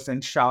 who was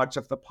in charge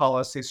of the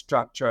policy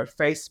structure at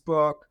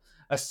Facebook,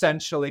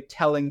 essentially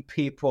telling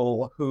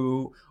people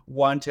who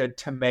wanted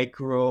to make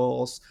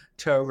rules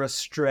to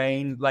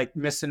restrain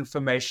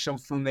misinformation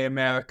from the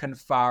American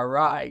far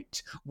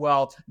right.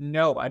 Well,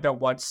 no, I don't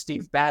want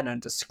Steve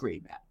Bannon to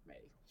scream at me.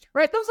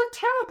 Right? Those are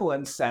terrible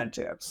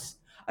incentives.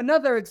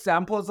 Another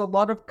example is a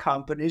lot of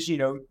companies,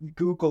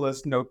 Google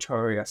is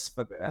notorious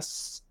for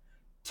this,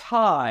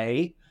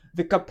 tie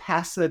the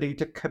capacity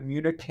to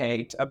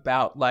communicate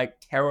about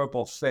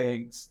terrible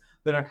things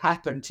that have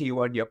happened to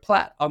you on your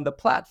on the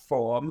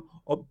platform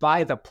or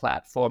by the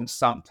platform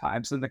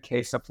sometimes, in the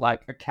case of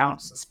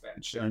account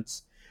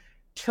suspensions,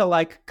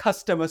 to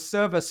customer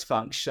service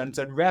functions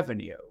and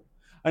revenue.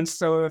 And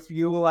so if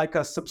you're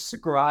a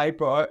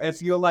subscriber,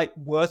 if you're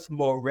worth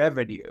more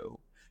revenue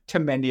to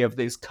many of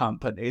these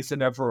companies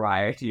in a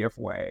variety of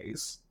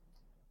ways,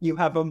 you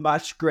have a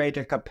much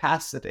greater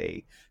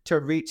capacity to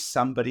reach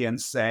somebody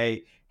and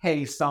say,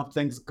 hey,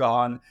 something's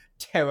gone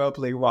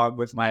terribly wrong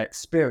with my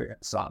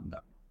experience on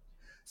them.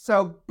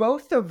 So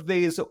both of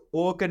these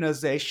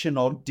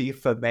organizational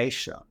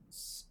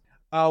deformations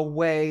are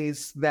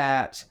ways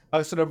that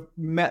are sort of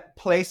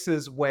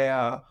places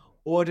where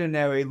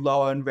ordinary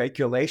law and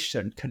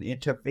regulation can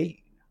intervene.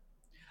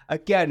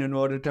 Again, in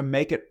order to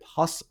make it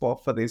possible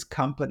for these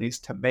companies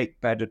to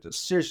make better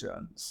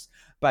decisions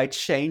by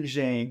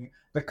changing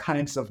the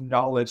kinds of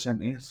knowledge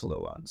and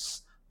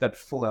influence that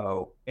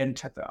flow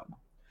into them.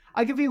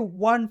 I'll give you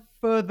one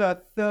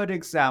further third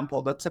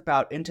example that's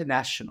about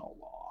international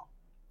law.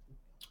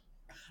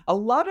 A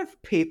lot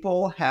of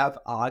people have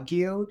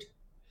argued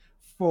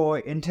for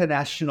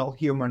international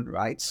human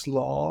rights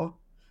law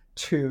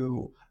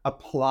to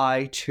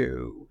apply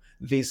to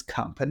these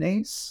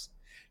companies.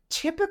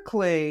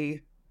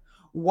 Typically,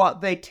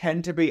 what they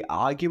tend to be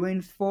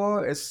arguing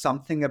for is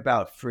something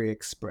about free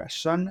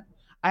expression.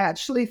 I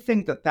actually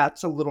think that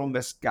that's a little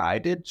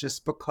misguided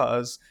just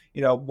because,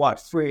 what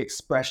free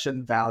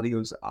expression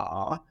values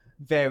are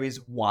varies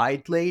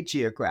widely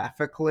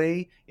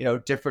geographically.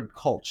 Different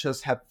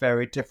cultures have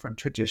very different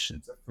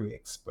traditions of free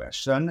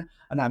expression,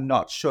 and I'm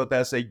not sure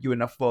there's a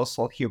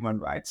universal human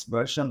rights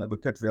version that we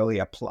could really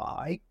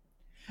apply.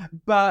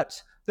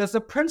 But there's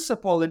a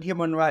principle in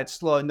human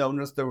rights law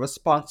known as the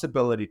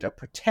responsibility to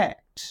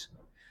protect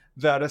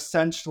that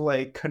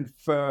essentially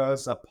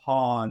confers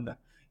upon,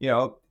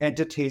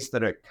 entities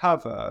that it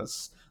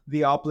covers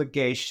the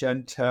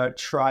obligation to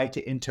try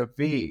to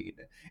intervene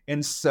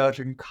in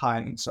certain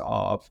kinds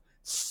of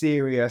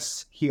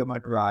serious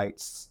human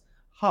rights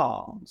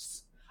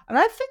harms. And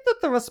I think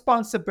that the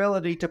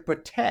responsibility to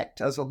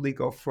protect as a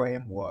legal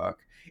framework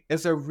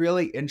is a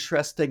really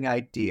interesting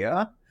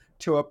idea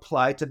to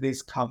apply to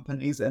these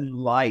companies in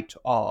light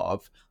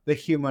of the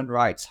human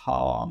rights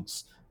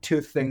harms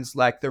to things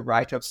like the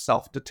right of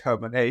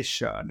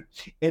self-determination,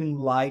 in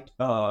light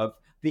of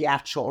the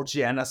actual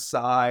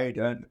genocide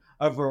and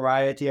a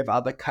variety of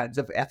other kinds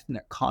of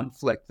ethnic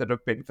conflict that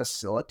have been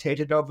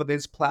facilitated over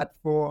these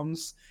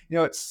platforms.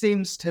 It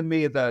seems to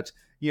me that,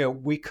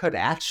 we could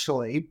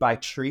actually, by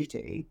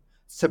treaty,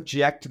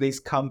 subject these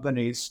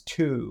companies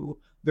to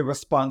the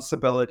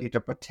responsibility to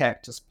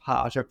protect as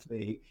part of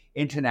the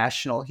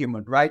international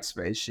human rights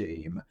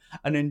regime,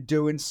 and in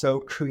doing so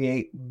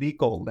create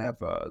legal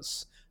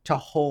levers to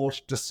hold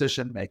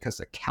decision makers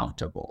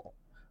accountable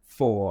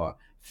for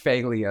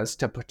failures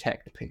to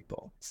protect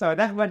people. So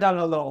that went on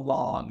a little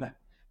long,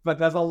 but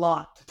there's a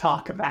lot to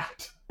talk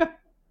about.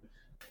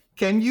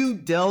 Can you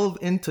delve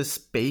into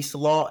space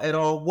law at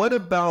all? What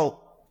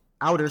about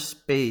outer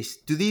space?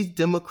 Do these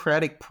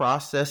democratic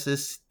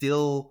processes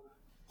still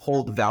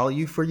hold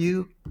value for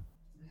you?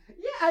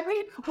 Yeah,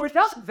 we're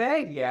not there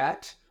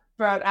yet,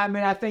 but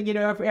I think,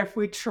 if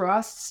we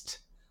trust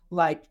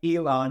like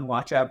Elon,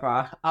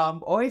 whatever,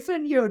 or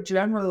even,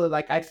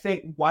 generally, I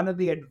think one of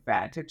the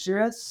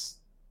advantages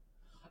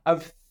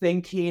of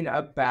thinking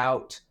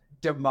about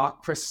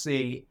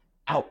democracy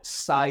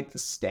outside the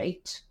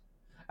state,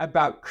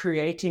 about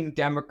creating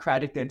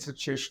democratic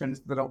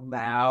institutions that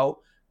allow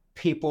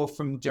people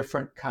from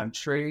different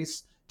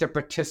countries to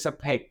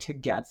participate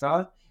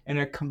together in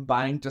a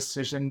combined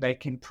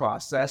decision-making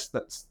process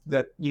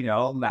that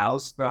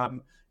allows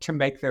them to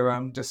make their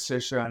own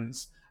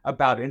decisions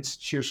about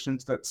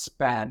institutions that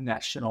span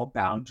national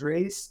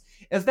boundaries,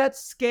 is that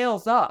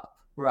scales up,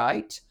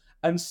 right?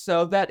 And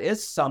so that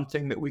is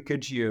something that we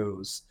could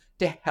use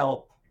to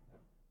help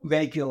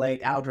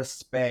regulate outer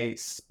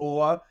space,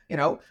 or,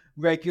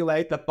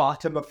 regulate the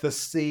bottom of the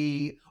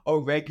sea,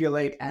 or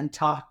regulate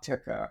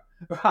Antarctica,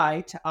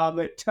 right?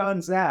 It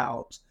turns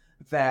out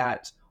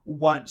that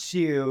once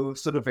you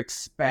sort of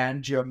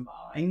expand your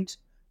mind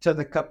to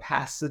the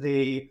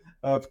capacity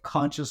of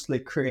consciously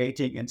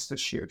creating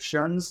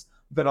institutions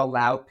that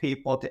allow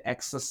people to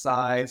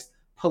exercise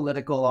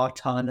political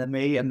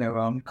autonomy and their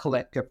own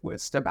collective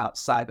wisdom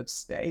outside of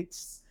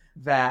states,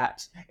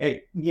 that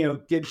it,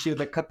 gives you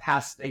the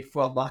capacity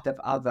for a lot of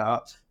other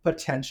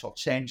potential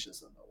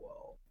changes in the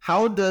world.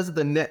 How does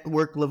the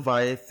network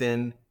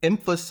Leviathan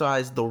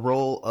emphasize the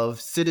role of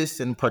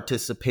citizen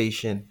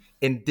participation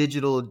in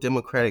digital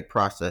democratic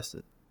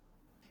processes?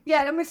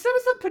 Yeah,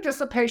 citizen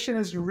participation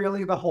is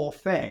really the whole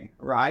thing,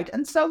 right?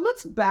 And so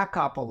let's back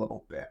up a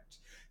little bit,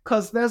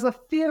 because there's a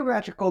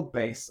theoretical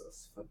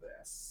basis for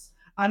this.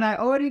 And I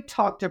already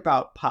talked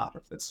about part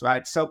of this,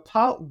 right? So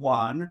part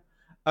one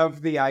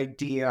of the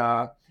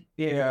idea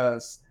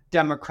is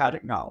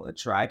democratic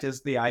knowledge, right?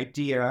 Is the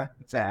idea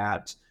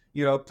that,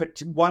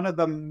 one of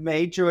the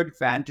major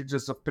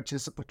advantages of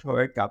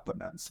participatory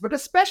governance, but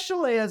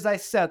especially, as I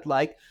said,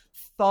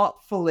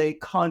 thoughtfully,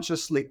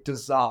 consciously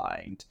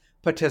designed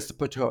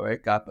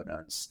participatory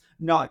governance,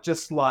 not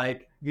just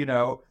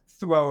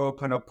throw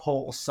open a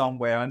poll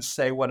somewhere and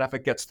say whatever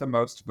gets the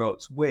most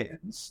votes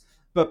wins,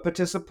 but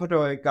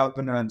participatory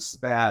governance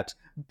that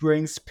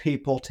brings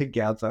people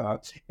together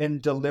in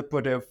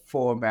deliberative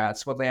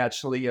formats where they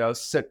actually,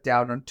 sit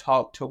down and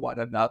talk to one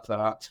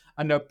another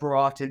and are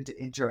brought into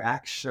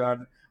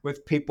interaction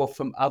with people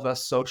from other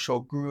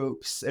social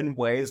groups in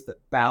ways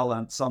that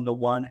balance, on the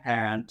one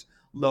hand,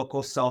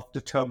 local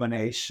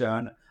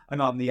self-determination,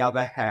 and on the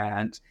other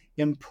hand,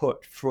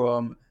 input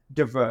from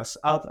diverse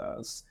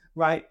others,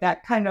 right?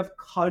 That kind of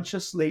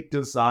consciously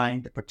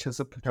designed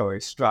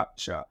participatory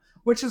structure,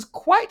 which is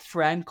quite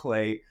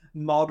frankly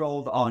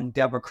modeled on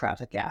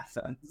democratic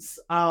Athens,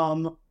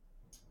 has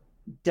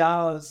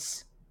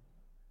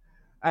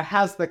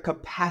the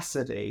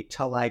capacity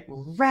to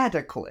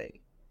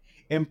radically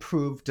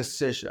improve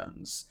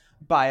decisions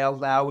by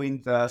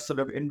allowing the sort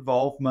of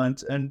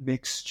involvement and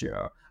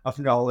mixture of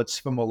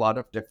knowledge from a lot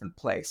of different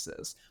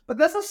places. But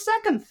there's a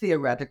second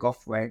theoretical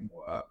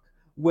framework,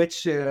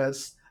 which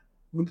is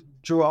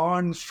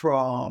drawn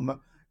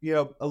from,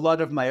 a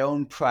lot of my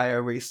own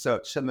prior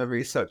research and the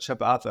research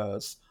of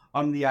others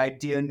on the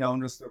idea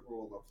known as the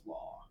rule of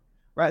law,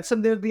 right? So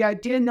the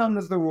idea known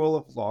as the rule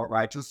of law,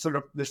 right, is sort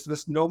of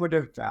this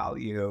normative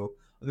value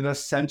that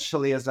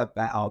essentially is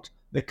about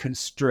the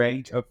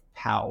constraint of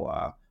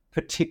power,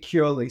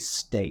 particularly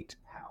state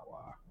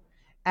power.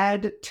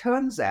 And it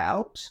turns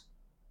out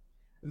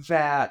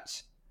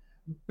that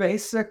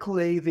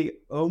basically the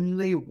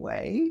only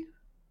way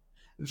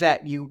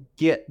that you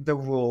get the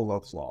rule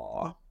of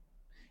law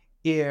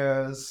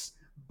is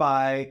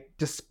by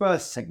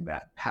dispersing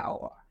that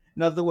power.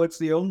 In other words,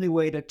 the only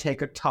way to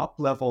take a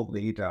top-level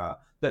leader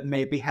that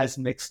maybe has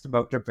mixed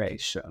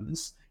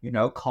motivations,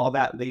 call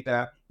that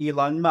leader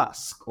Elon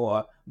Musk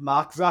or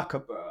Mark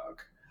Zuckerberg,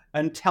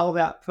 and tell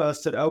that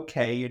person,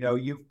 okay,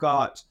 you've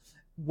got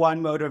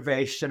one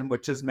motivation,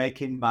 which is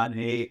making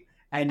money,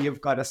 and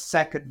you've got a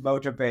second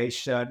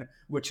motivation,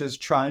 which is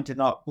trying to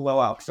not blow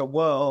up the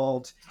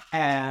world.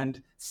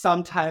 And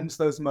sometimes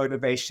those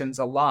motivations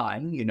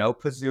align,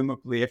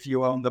 presumably if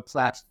you own the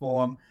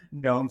platform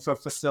known for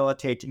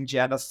facilitating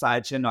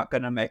genocide, you're not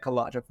going to make a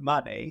lot of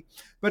money.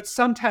 But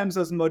sometimes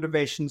those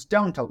motivations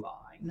don't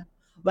align.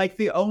 Like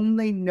the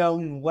only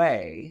known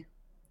way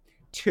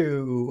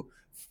to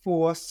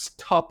force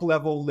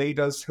top-level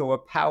leaders who are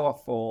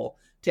powerful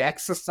to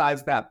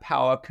exercise that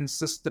power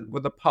consistent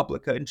with the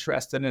public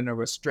interest and in a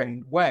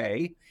restrained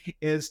way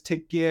is to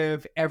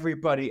give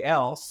everybody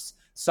else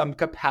some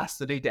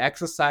capacity to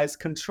exercise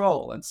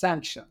control and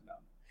sanction them.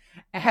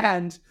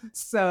 And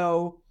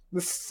so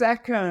the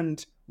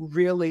second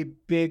really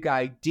big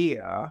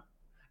idea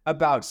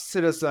about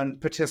citizen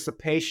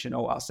participation,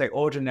 or I'll say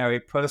ordinary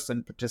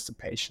person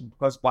participation,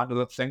 because one of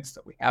the things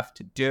that we have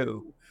to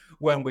do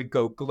when we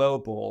go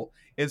global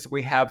is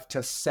we have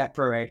to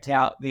separate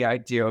out the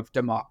idea of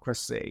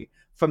democracy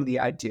from the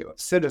idea of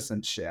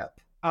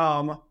citizenship.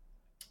 But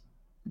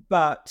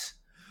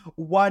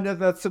one of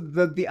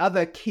the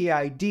other key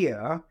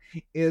idea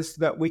is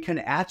that we can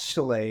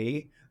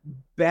actually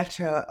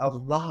better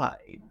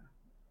align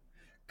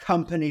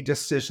company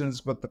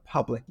decisions with the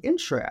public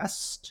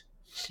interest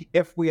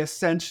if we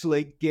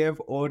essentially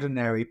give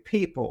ordinary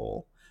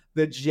people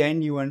the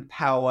genuine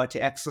power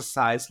to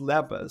exercise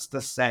levers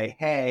to say,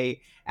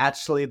 hey,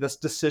 actually this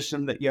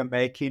decision that you're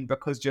making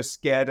because you're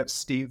scared of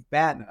Steve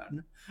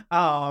Bannon,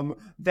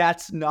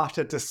 that's not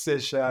a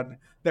decision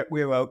that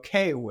we're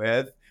okay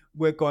with.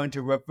 We're going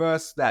to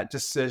reverse that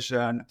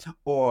decision,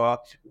 or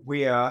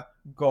we're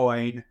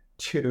going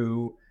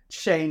to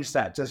change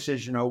that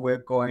decision, or we're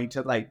going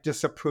to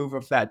disapprove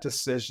of that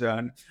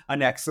decision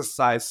and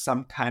exercise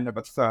some kind of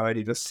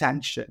authority to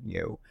sanction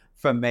you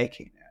for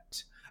making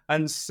it.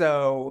 And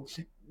so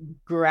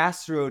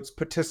grassroots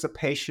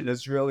participation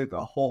is really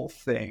the whole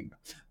thing,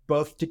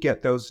 both to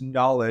get those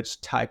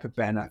knowledge type of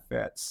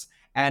benefits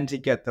and to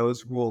get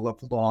those rule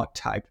of law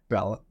type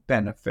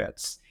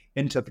benefits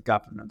into the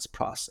governance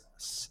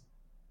process.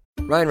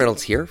 Ryan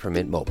Reynolds here from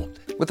Mint Mobile.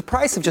 With the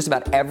price of just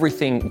about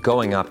everything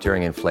going up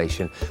during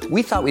inflation,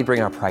 we thought we'd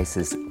bring our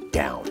prices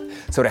down.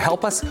 So to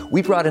help us,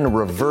 we brought in a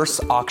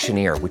reverse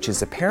auctioneer, which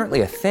is apparently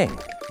a thing.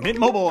 Mint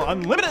Mobile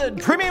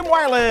Unlimited Premium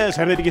Wireless.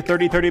 How to get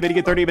 30, 30, bit to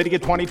get 30, bit to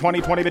get 20,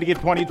 20, 20, bit to get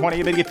 20,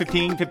 20, bit to get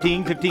 15,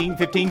 15, 15,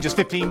 15, just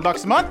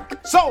 $15 a month?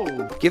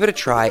 Sold! Give it a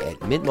try at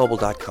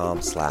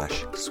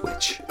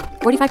mintmobile.com/switch.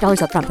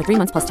 $45 up front for 3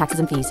 months plus taxes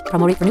and fees.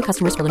 Promo rate for new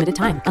customers for limited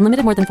time.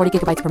 Unlimited more than 40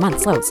 gigabytes per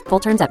month. Slows full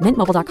terms at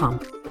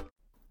mintmobile.com.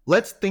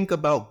 Let's think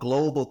about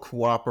global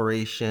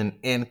cooperation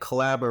and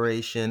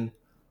collaboration.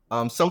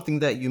 Something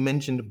that you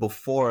mentioned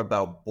before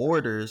about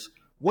borders.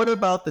 What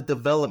about the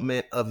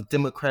development of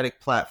democratic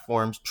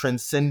platforms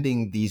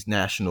transcending these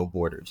national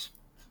borders?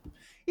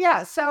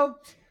 Yeah, so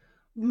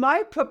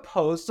my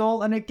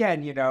proposal, and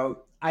again,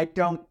 I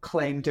don't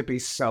claim to be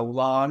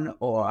Solon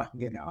or,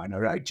 I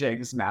know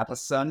James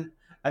Madison.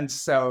 And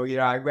so,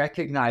 I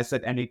recognize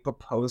that any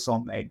proposal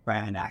made by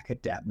an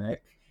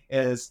academic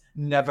is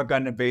never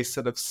going to be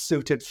sort of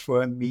suited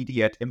for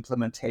immediate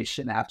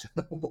implementation out in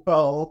the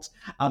world.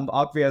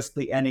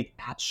 Obviously, any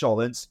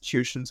actual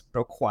institutions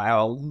require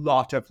a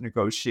lot of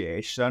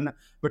negotiation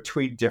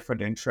between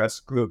different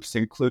interest groups,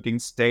 including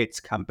states,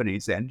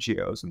 companies,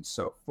 NGOs, and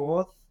so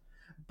forth.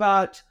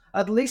 But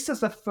at least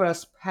as a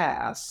first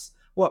pass,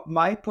 what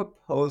my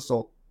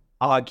proposal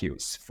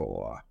argues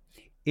for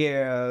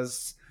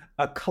is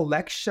a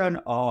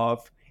collection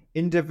of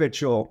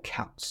individual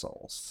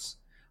councils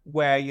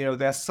where,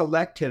 they're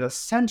selected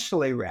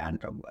essentially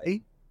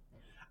randomly.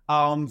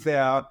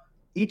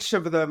 Each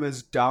of them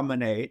is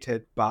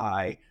dominated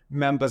by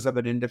members of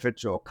an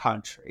individual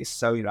country.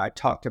 So, I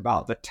talked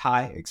about the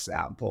Thai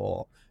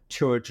example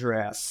to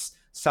address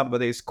some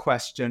of these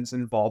questions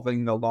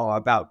involving the law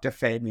about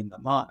defaming the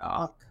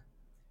monarch.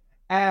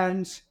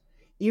 And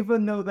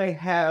even though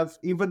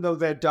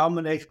they're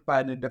dominated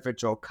by an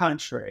individual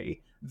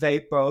country, they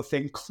both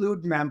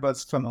include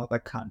members from other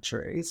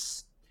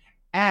countries,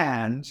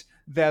 and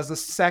there's a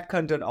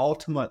second and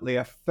ultimately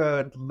a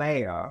third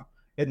layer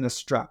in the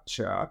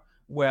structure,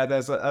 where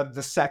there's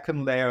the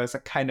second layer is a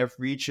kind of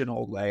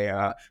regional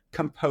layer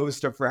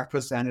composed of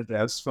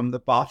representatives from the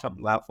bottom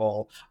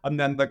level, and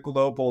then the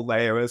global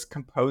layer is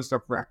composed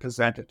of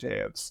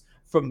representatives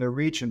from the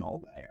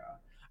regional layer.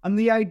 And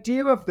the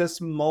idea of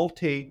this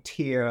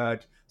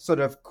multi-tiered sort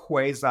of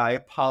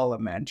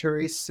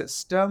quasi-parliamentary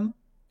system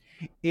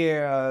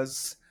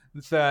is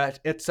that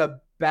it's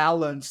a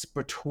balance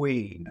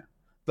between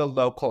the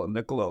local and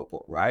the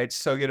global, right?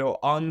 So,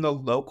 on the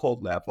local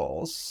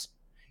levels,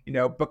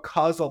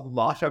 because a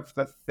lot of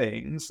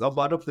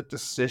the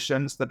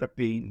decisions that are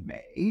being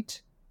made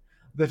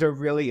that are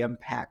really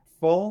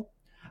impactful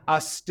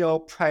are still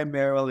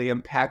primarily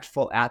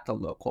impactful at the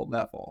local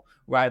level,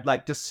 right?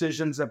 Like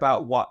decisions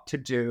about what to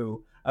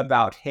do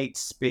about hate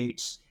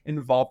speech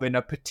involving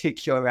a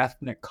particular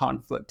ethnic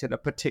conflict in a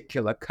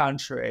particular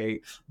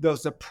country,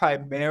 those are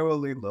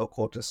primarily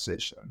local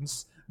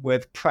decisions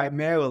with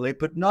primarily,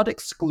 but not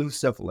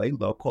exclusively,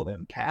 local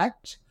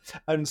impact.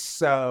 And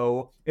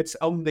so it's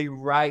only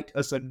right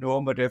as a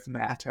normative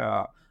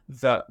matter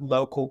that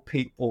local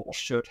people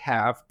should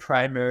have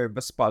primary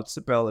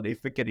responsibility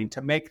for getting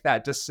to make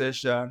that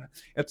decision.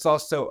 It's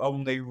also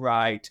only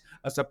right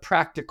as a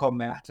practical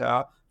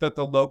matter that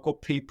the local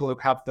people who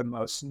have the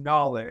most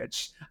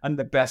knowledge and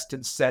the best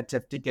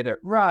incentive to get it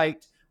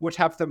right would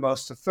have the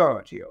most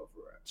authority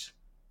over it.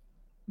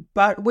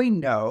 But we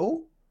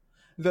know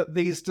that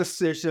these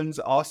decisions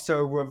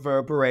also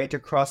reverberate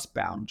across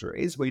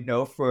boundaries. We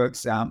know, for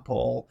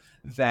example,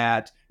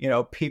 that,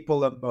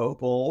 people are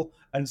mobile,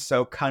 and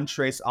so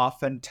countries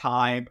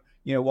oftentimes,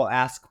 will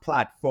ask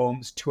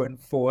platforms to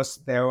enforce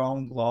their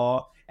own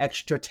law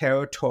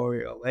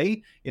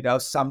extraterritorially.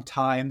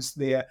 Sometimes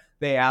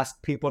they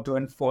ask people to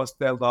enforce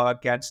their law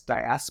against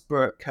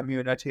diasporic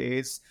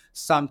communities.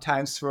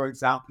 Sometimes, for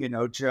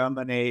example,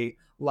 Germany,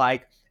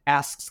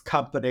 asks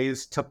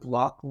companies to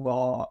block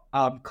law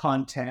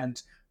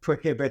content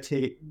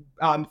prohibiting,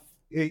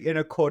 in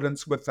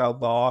accordance with the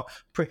law,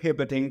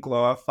 prohibiting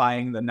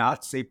glorifying the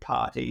Nazi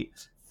Party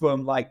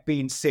from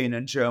being seen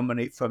in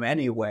Germany from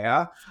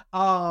anywhere.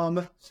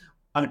 Obviously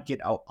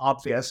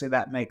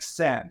that makes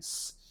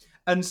sense.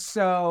 And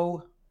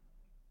so,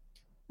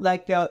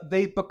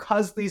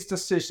 because these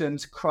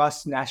decisions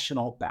cross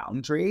national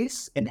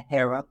boundaries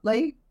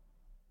inherently,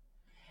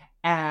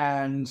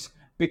 and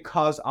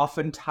because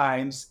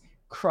oftentimes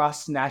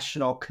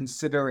cross-national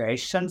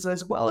considerations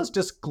as well as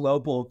just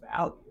global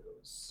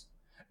values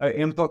are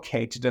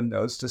implicated in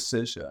those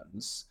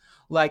decisions,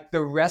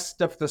 the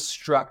rest of the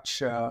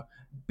structure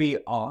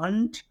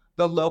beyond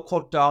the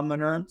local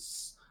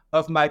dominance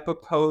of my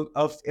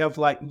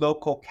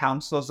local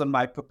councils and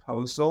my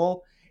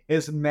proposal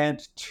is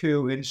meant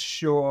to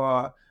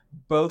ensure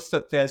both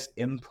that there's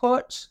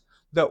input,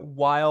 that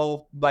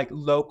while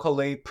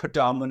locally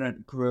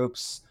predominant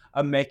groups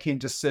are making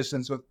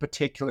decisions with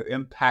particular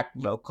impact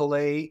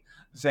locally,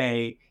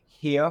 they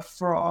hear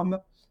from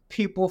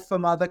people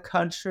from other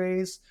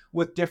countries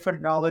with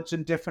different knowledge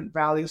and different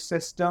value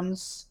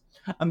systems,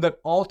 and that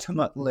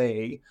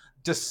ultimately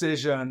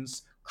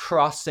decisions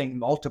crossing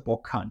multiple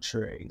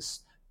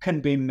countries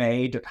can be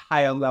made at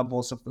higher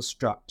levels of the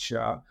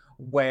structure,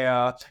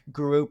 where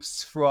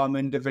groups from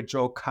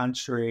individual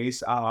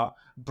countries are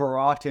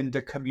brought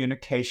into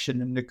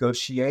communication and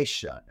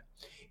negotiation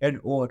in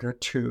order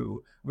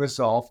to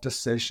resolve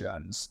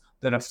decisions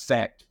that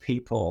affect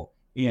people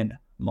in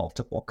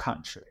multiple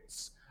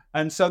countries.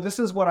 And so this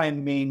is what I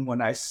mean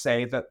when I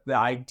say that the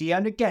idea,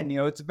 and again,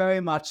 it's very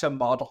much a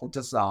model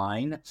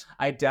design.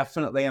 I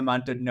definitely am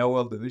under no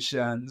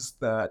illusions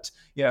that,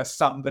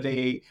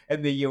 somebody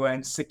in the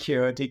UN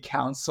Security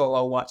Council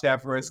or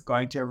whatever is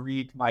going to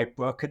read my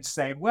book and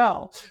say,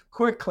 well,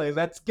 quickly,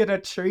 let's get a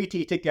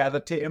treaty together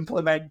to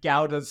implement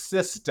Gowder's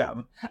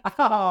system.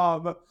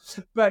 But,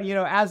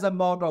 as a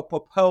model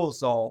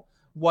proposal,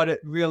 what it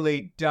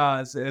really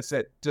does is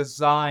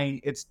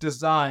it's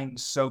designed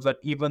so that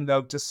even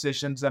though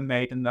decisions are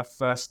made in the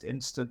first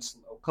instance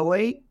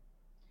locally,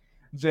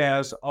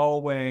 there's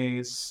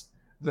always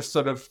the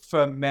sort of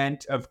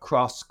ferment of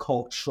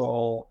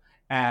cross-cultural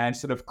and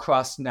sort of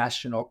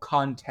cross-national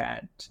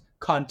context,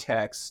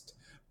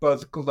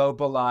 both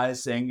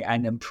globalizing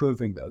and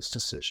improving those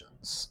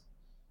decisions.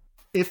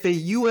 If a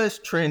U.S.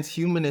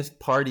 Transhumanist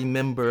Party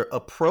member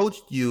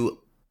approached you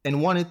and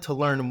wanted to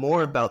learn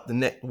more about the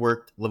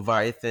networked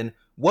Leviathan,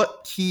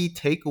 what key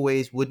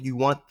takeaways would you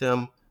want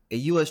them, a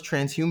U.S.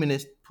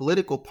 Transhumanist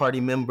political party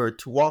member,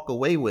 to walk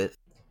away with?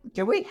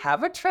 Do we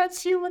have a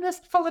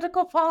transhumanist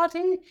political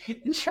party?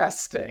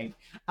 Interesting.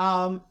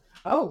 Oh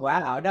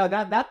wow, no,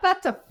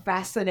 that's a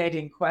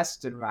fascinating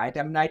question, right?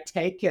 I mean, I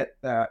take it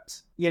that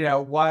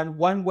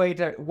one way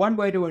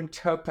to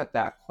interpret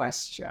that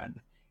question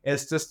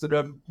is to sort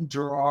of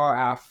draw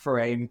our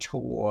frame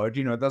toward,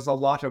 there's a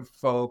lot of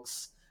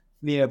folks,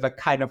 the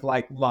kind of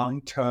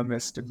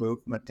long-termist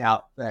movement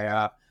out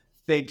there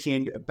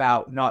thinking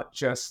about not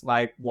just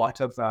what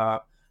are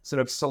the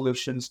sort of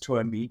solutions to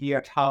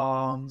immediate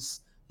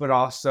harms, but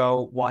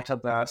also what are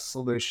the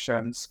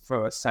solutions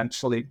for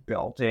essentially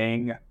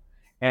building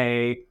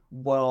a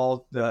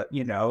world that,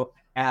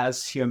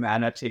 as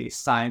humanity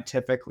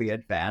scientifically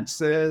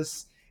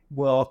advances,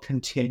 will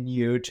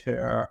continue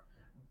to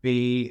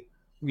be,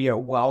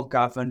 well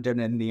governed and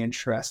in the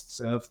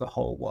interests of the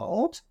whole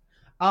world.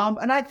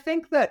 And I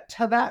think that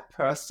to that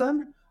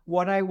person,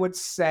 what I would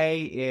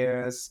say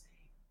is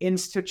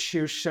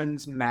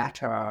institutions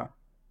matter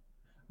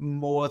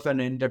more than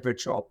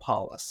individual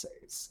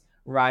policies,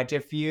 right?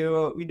 If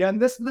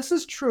this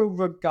is true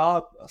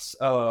regardless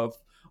of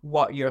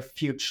what your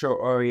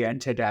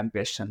future-oriented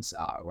ambitions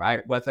are,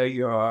 right? Whether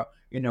you're, a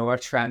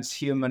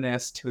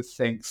transhumanist who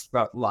thinks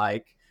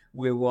that,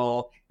 we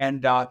will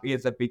end up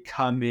either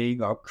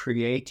becoming or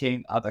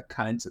creating other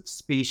kinds of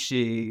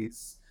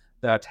species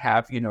that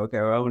have,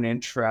 their own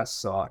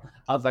interests, or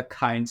other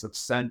kinds of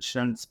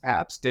sentience,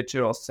 perhaps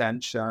digital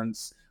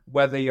sentience,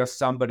 whether you're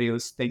somebody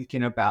who's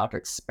thinking about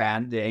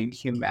expanding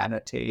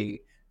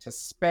humanity to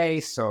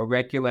space or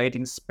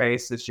regulating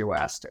space, as you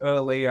asked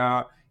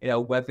earlier,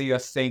 whether you're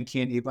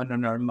thinking even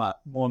in a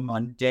more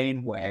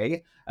mundane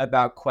way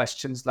about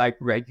questions like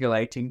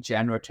regulating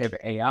generative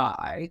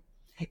AI,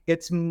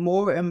 it's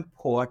more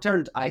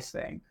important, I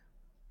think,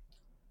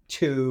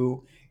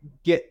 to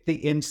get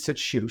the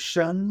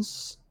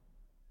institutions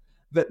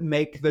that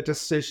make the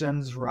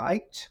decisions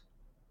right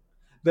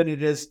than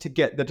it is to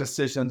get the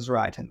decisions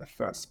right in the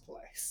first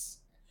place.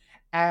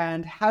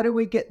 And how do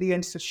we get the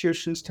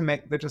institutions to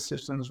make the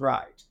decisions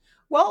right?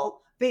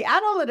 Well, the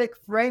analytic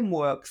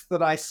frameworks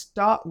that I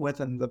start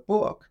with in the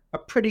book are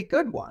pretty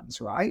good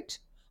ones, right?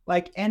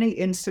 Like any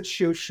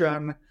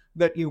institution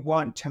that you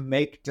want to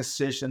make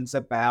decisions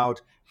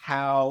about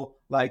how,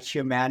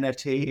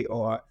 humanity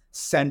or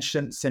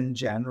sentience in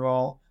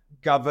general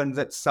governs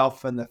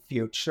itself in the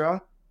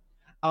future,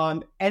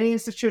 any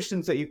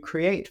institutions that you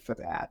create for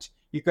that,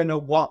 you're going to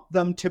want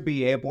them to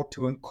be able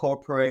to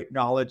incorporate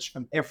knowledge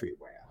from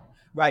everywhere,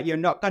 right? You're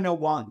not going to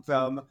want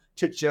them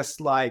to just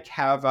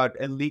have an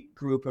elite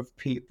group of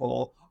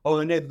people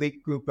or an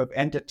elite group of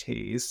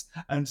entities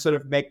and sort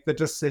of make the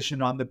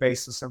decision on the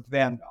basis of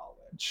their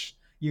knowledge.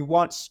 You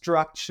want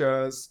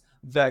structures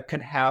that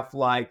can have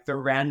the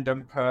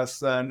random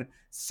person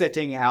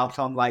sitting out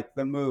on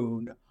the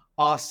moon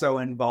also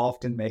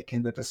involved in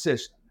making the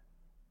decision,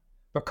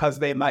 because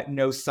they might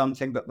know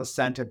something that the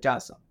center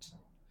doesn't.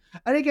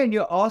 And again,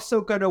 you're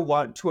also going to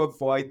want to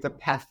avoid the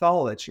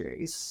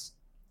pathologies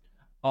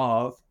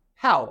of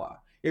power.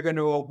 You're going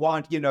to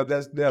want,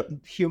 the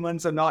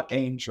humans are not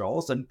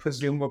angels, and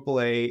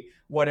presumably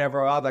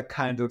whatever other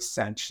kind of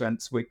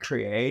sentience we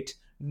create,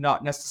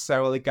 not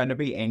necessarily going to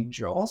be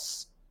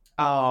angels.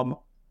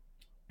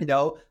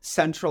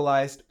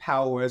 Centralized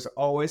power is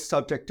always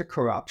subject to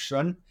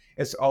corruption.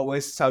 It's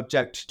always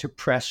subject to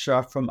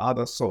pressure from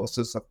other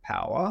sources of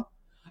power.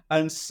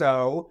 And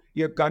so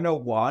you're going to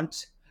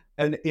want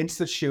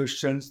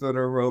institutions that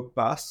are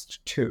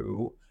robust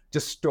to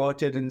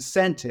distorted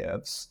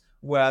incentives,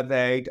 where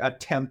they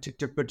attempted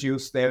to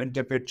produce their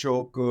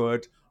individual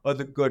good or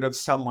the good of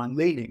someone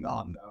leaning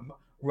on them,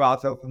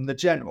 rather than the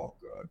general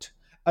good.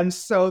 And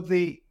so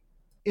the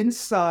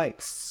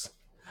insights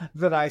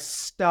that I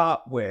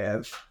start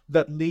with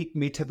that lead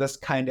me to this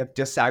kind of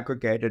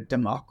disaggregated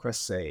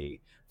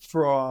democracy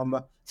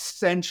from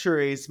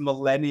centuries,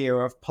 millennia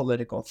of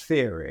political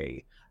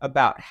theory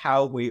about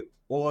how we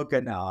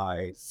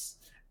organize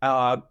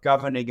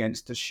governing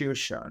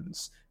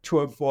institutions to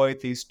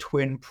avoid these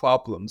twin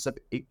problems of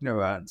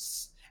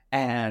ignorance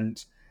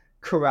and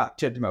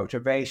corrupted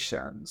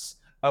motivations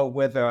are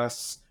with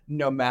us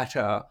no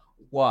matter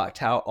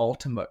what our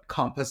ultimate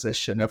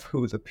composition of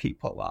who the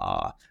people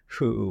are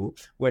who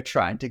we're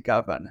trying to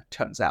govern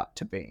turns out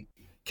to be.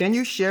 Can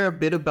you share a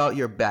bit about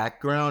your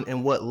background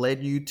and what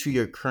led you to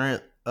your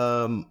current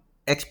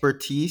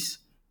expertise?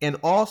 And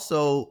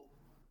also,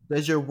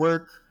 does your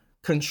work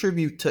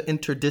contribute to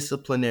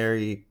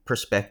interdisciplinary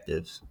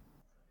perspectives?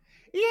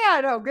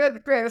 Yeah, no,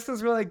 good, great. This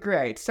is really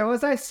great. So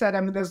as I said,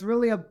 there's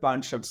really a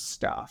bunch of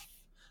stuff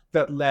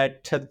that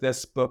led to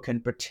this book in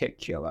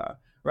particular,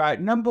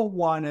 right? Number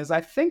one is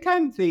I think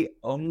I'm the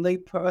only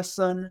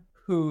person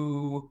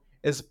who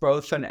is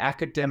both an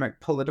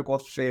academic political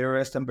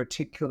theorist and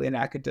particularly an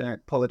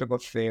academic political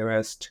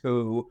theorist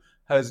who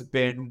has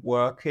been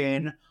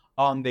working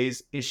on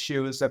these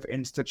issues of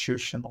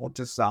institutional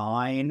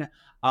design,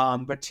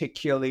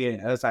 particularly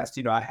as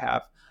I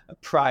have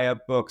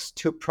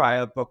two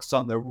prior books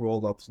on the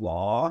rule of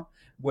law,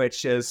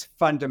 which is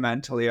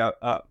fundamentally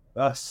a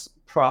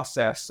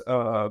process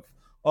of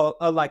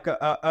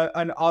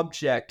an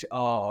object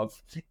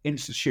of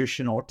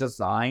institutional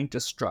design to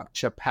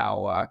structure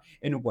power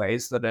in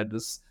ways that it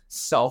is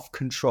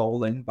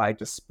self-controlling by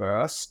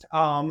dispersed. So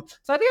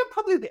I think I'm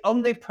probably the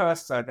only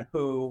person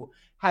who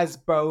has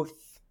both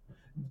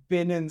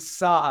been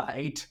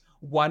inside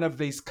one of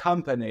these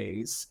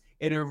companies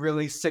in a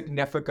really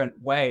significant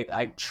way,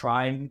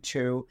 trying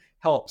to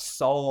help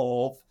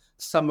solve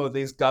some of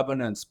these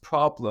governance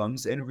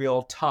problems in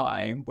real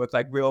time with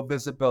real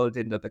visibility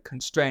into the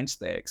constraints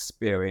they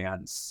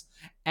experience.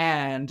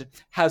 and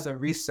has a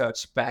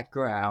research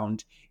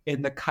background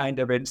in the kind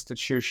of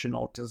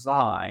institutional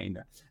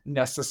design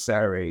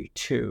necessary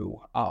to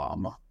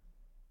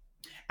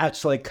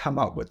actually come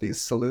up with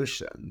these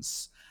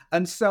solutions.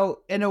 And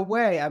so, in a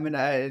way, I mean,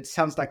 it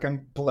sounds like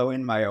I'm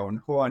blowing my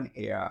own horn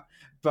here,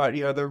 but,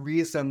 the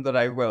reason that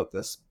I wrote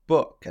this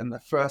book in the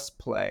first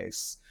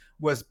place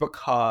was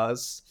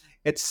because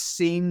it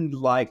seemed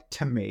like,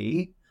 to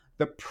me,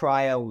 the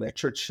prior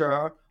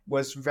literature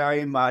was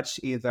very much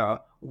either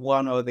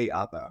one or the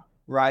other,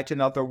 right? In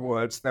other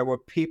words, there were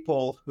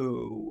people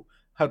who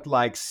had,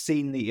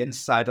 seen the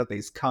inside of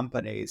these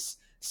companies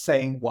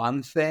saying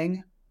one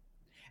thing,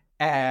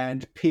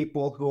 and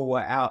people who were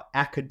out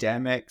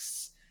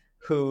academics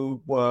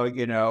who were,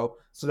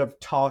 sort of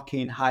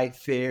talking high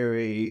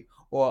theory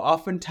or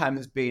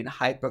oftentimes being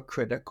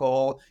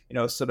hypercritical,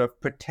 sort of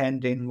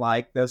pretending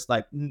like there's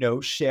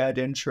no shared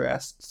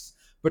interests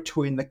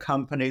between the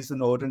companies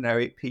and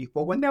ordinary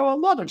people when there are a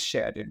lot of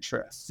shared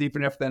interests,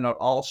 even if they're not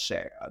all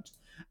shared.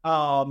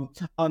 On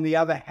the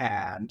other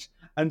hand,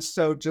 and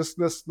so just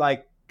this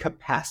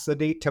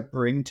capacity to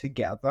bring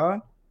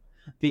together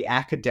the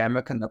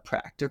academic and the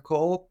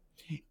practical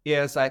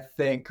is, I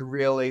think,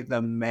 really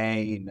the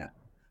main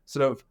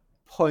sort of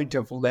point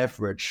of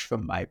leverage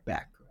from my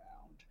background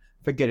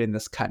for getting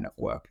this kind of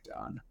work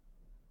done.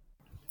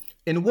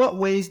 In what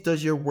ways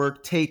does your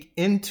work take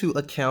into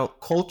account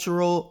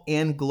cultural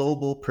and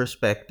global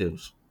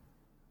perspectives?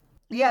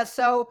 Yeah,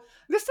 so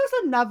this is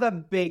another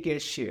big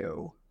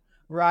issue,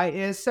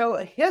 right? So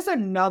here's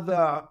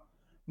another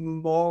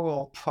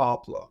moral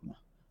problem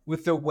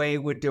with the way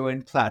we're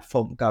doing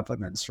platform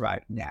governance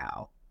right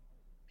now.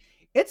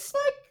 It's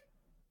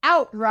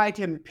outright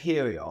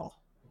imperial.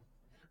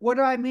 What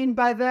do I mean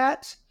by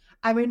that?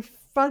 I mean,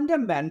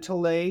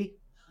 fundamentally,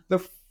 the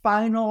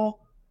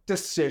final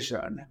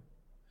decision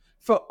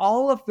for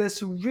all of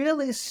this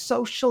really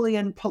socially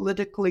and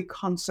politically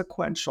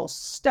consequential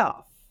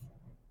stuff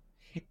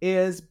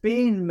is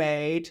being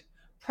made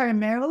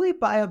primarily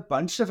by a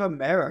bunch of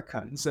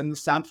Americans in the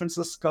San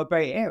Francisco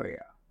Bay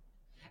Area.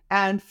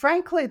 And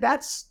frankly,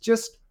 that's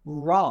just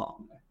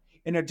wrong,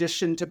 in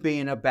addition to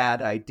being a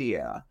bad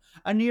idea.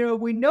 And,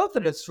 we know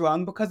that it's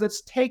wrong because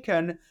it's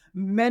taken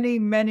many,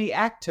 many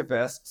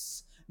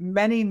activists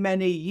many,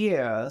 many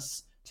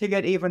years to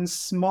get even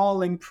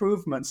small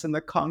improvements in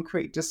the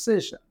concrete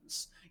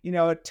decisions.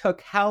 It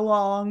took how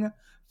long,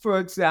 for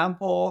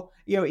example,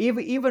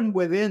 even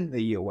within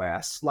the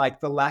US,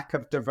 the lack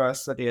of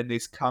diversity in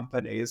these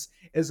companies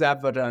is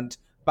evident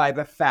by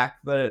the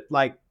fact that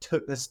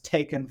it's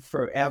taken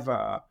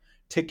forever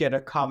to get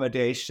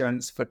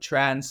accommodations for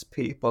trans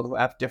people who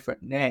have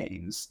different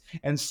names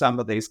in some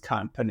of these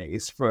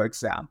companies, for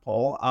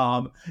example.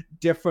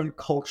 Different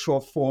cultural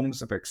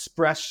forms of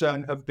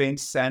expression have been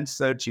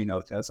censored.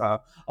 There's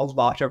a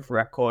lot of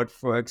record,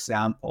 for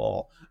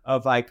example,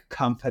 of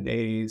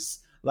companies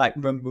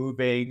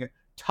removing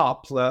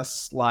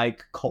topless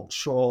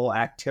cultural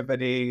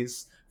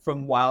activities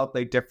from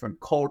wildly different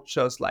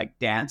cultures like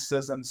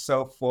dances and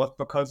so forth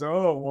because,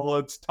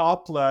 it's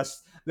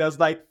topless. There's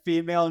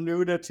female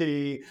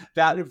nudity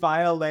that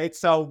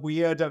violates a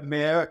weird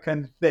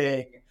American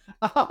thing.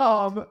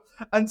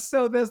 And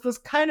so there's this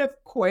kind of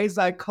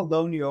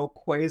quasi-colonial,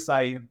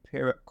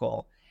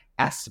 quasi-empirical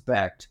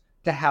aspect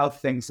to how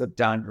things are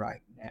done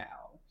right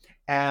now.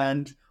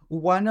 And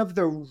one of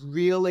the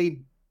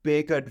really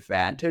big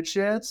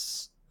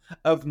advantages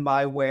of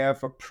my way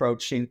of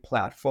approaching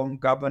platform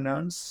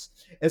governance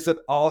is it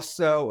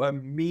also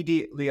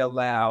immediately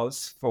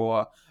allows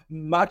for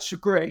much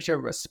greater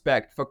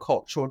respect for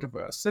cultural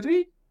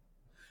diversity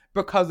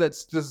because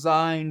it's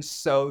designed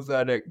so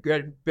that it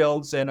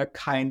builds in a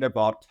kind of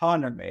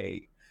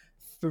autonomy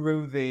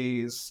through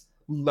these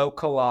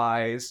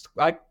localized,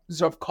 I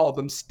sort of call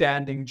them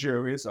standing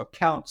juries or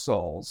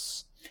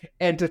councils,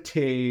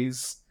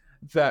 entities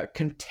that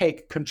can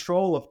take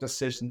control of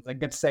decisions and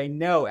can say,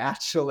 no,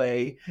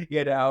 actually,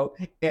 in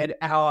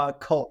our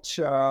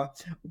culture,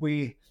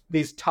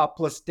 these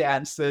topless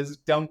dances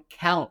don't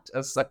count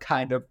as a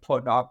kind of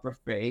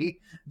pornography.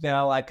 They're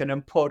an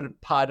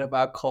important part of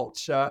our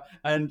culture.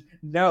 And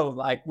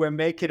no, we're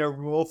making a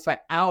rule for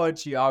our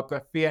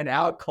geography and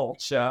our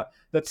culture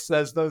that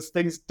says those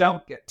things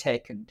don't get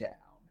taken down.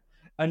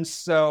 And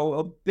so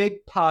a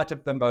big part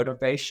of the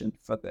motivation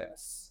for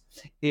this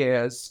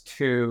is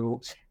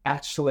to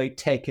actually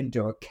take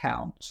into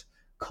account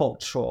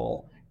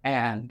cultural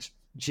and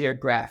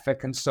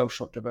geographic and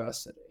social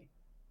diversity.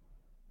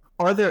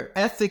 Are there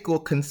ethical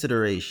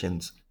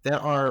considerations that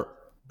are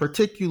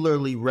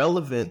particularly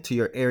relevant to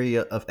your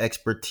area of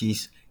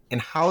expertise, and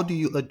how do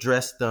you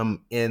address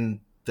them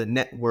in the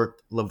networked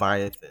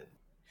Leviathan?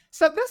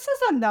 So this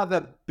is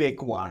another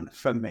big one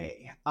for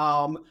me.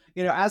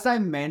 As I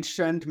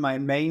mentioned, my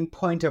main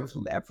point of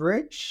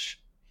leverage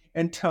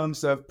in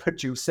terms of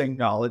producing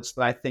knowledge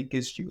that I think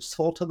is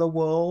useful to the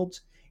world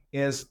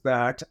is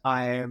that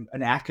I am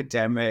an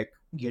academic,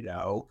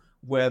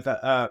 with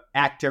an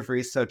active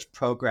research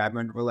program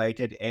in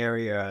related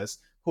areas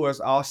who is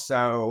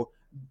also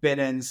been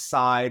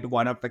inside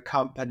one of the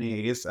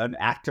companies and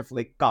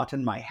actively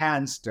gotten my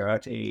hands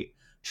dirty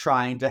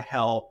trying to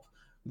help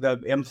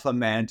them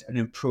implement and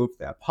improve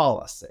their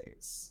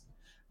policies.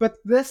 But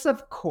this,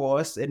 of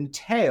course,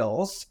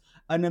 entails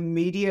an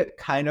immediate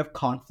kind of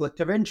conflict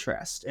of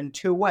interest in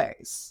two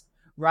ways,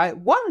 right?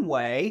 One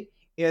way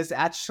is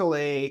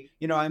actually,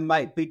 I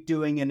might be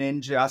doing an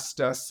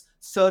injustice,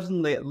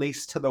 certainly at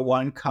least to the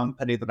one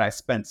company that I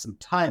spent some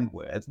time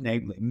with,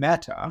 namely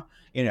Meta.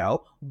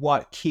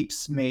 What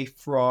keeps me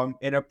from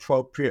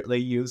inappropriately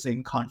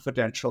using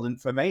confidential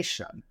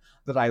information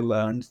that I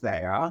learned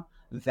there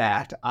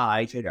that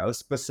I,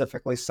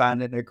 specifically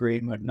signed an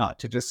agreement not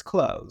to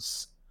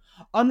disclose.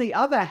 On the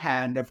other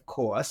hand, of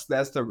course,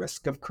 there's the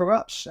risk of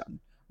corruption,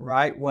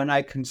 right? When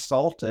I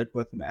consulted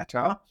with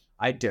Meta,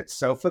 I did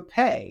so for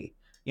pay.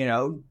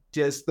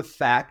 Does the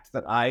fact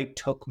that I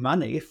took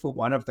money for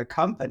one of the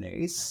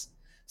companies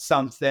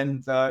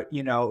something that,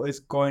 is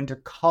going to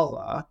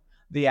color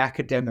the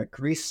academic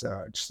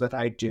research that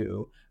I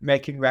do,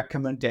 making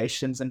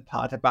recommendations in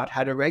part about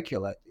how to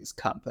regulate these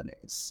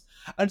companies?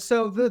 And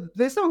so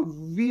there's a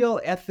real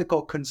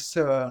ethical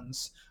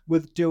concerns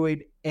with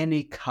doing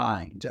any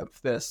kind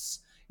of this,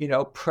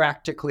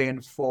 practically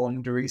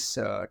informed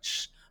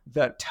research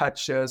that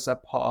touches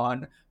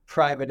upon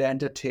private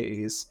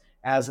entities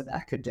as an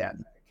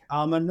academic.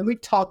 And let me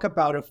talk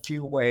about a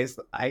few ways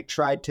that I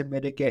tried to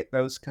mitigate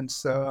those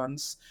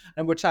concerns,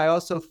 and which I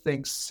also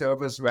think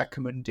serve as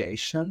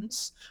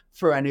recommendations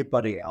for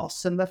anybody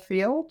else in the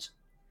field.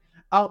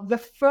 The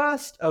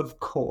first, of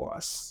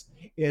course,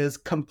 is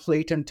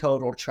complete and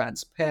total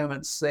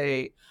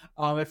transparency.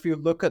 If you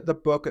look at the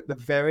book at the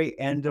very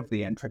end of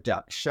the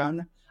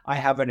introduction, I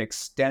have an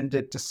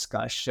extended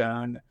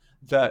discussion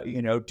that,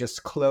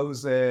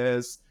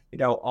 discloses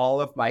all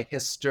of my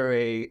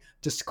history,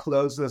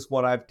 discloses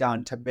what I've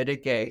done to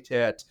mitigate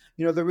it.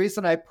 The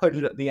reason I put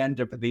it at the end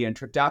of the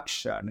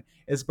introduction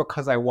is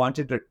because I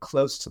wanted it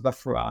close to the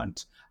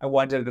front. I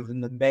wanted it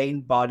in the main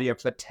body of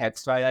the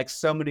text. Right? Like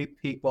so many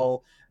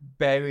people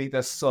bury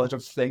this sort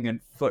of thing in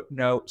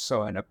footnotes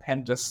or in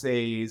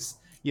appendices.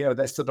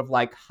 They sort of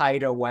like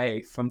hide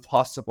away from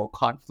possible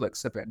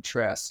conflicts of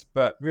interest.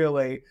 But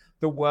really,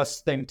 the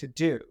worst thing to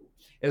do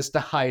is to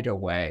hide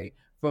away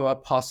from a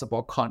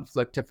possible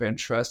conflict of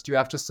interest. You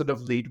have to sort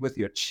of lead with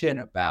your chin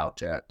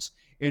about it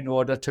in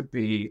order to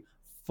be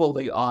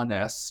fully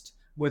honest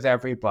with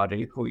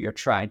everybody who you're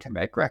trying to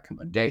make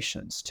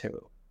recommendations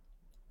to.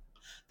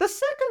 The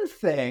second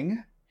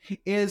thing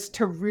is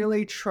to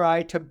really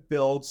try to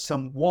build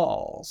some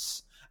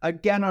walls,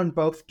 again on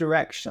both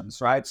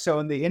directions, right? So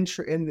in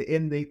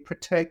the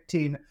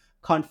protecting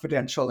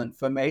confidential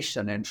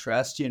information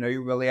interest,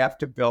 you really have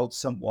to build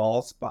some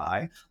walls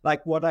by,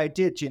 like what I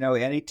did,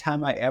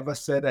 anytime I ever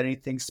said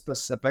anything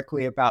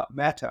specifically about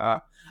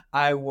Meta,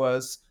 I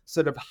was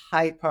sort of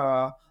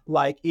hyper,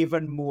 like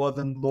even more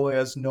than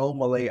lawyers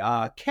normally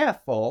are,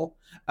 careful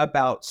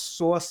about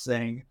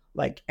sourcing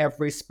like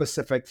every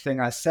specific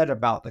thing I said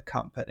about the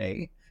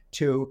company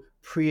to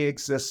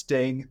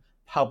pre-existing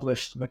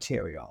published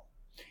material.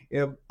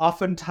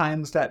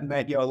 Oftentimes that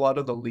meant, a lot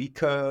of the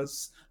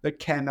leakers that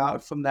came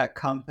out from that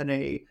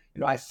company,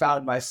 I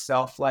found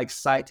myself like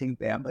citing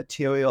their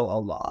material a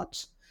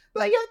lot.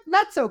 Like,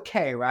 that's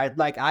okay, right?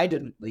 Like, I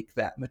didn't leak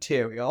that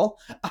material.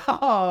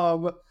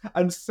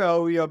 And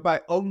so,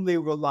 by only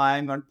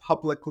relying on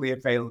publicly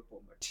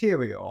available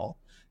material,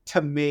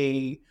 to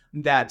me,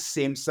 that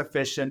seems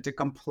sufficient to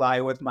comply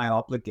with my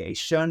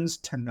obligations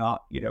to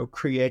not,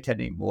 create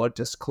any more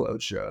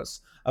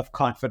disclosures of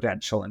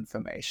confidential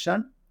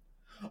information.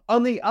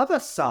 On the other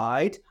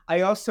side,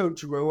 I also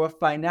drew a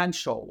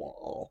financial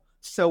wall.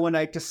 So when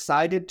I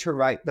decided to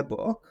write the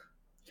book,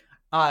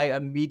 I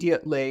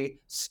immediately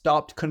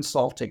stopped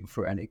consulting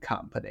for any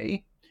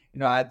company.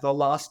 The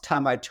last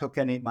time I took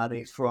any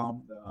money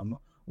from them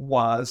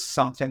was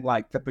something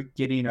like the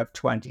beginning of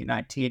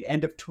 2019,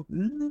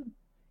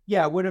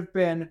 it would have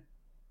been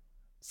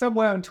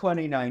somewhere in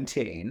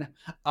 2019.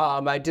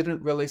 I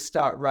didn't really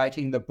start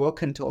writing the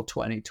book until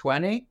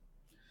 2020.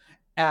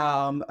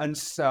 And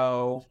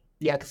so,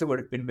 because it would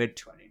have been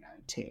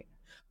mid-2019.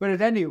 But at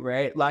any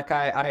rate, like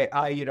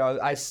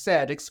I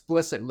said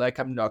explicitly, like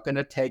I'm not going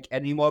to take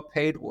any more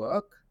paid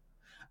work,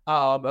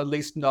 at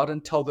least not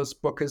until this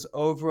book is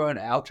over and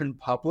out and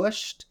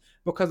published,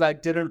 because I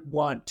didn't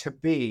want to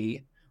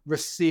be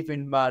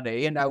receiving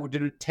money, and I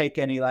didn't take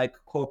any like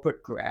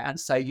corporate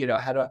grants. I,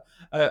 had a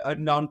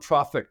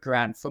nonprofit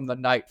grant from the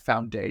Knight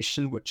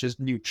Foundation, which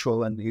is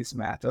neutral in these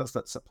matters,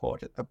 that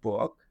supported the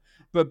book.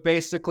 But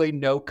basically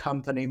no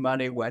company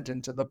money went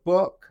into the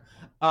book.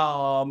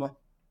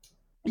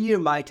 You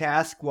might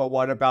ask, well,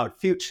 what about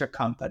future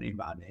company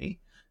money?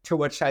 To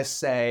which I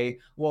say,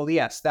 well,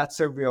 yes, that's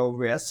a real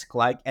risk.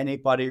 Like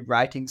anybody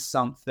writing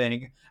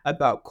something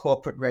about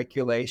corporate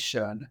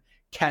regulation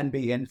can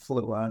be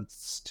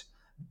influenced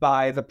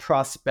by the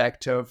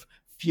prospect of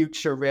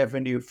future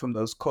revenue from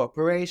those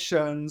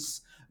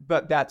corporations.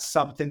 But that's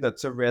something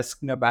that's a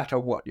risk no matter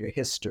what your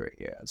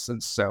history is.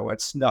 And so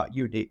it's not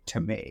unique to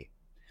me.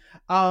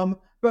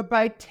 But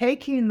by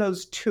taking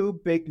those two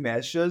big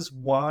measures,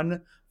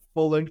 one,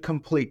 full and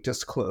complete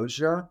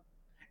disclosure,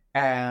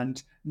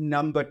 and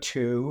number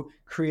two,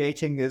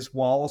 creating these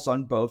walls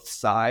on both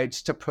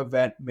sides to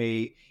prevent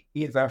me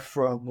either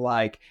from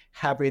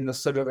having the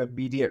sort of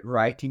immediate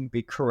writing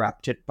be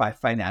corrupted by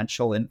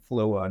financial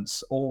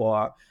influence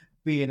or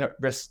being at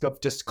risk of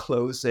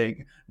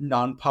disclosing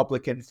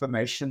non-public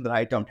information that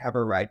I don't have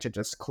a right to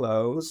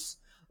disclose.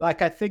 I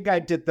think I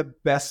did the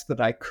best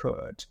that I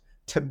could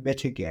to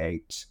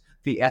mitigate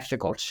the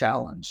ethical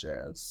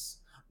challenges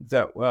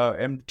that were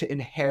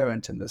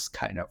inherent in this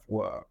kind of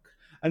work.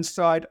 And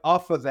so I'd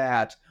offer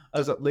that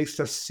as at least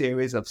a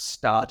series of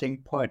starting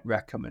point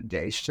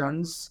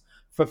recommendations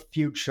for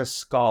future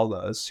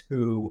scholars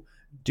who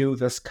do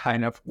this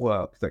kind of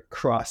work that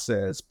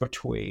crosses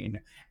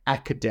between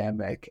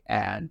academic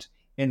and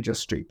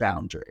industry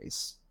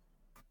boundaries.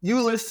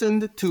 You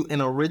listened to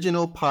an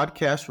original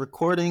podcast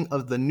recording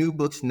of the New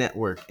Books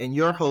Network and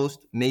your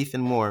host,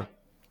 Nathan Moore.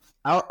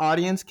 Our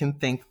audience can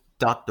thank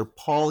Dr.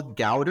 Paul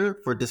Gowder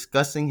for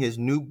discussing his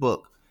new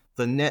book,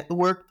 The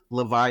Networked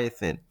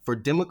Leviathan for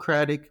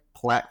Democratic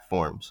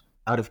Platforms,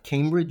 out of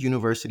Cambridge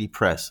University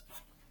Press.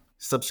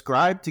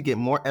 Subscribe to get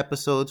more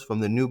episodes from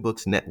the New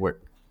Books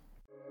Network.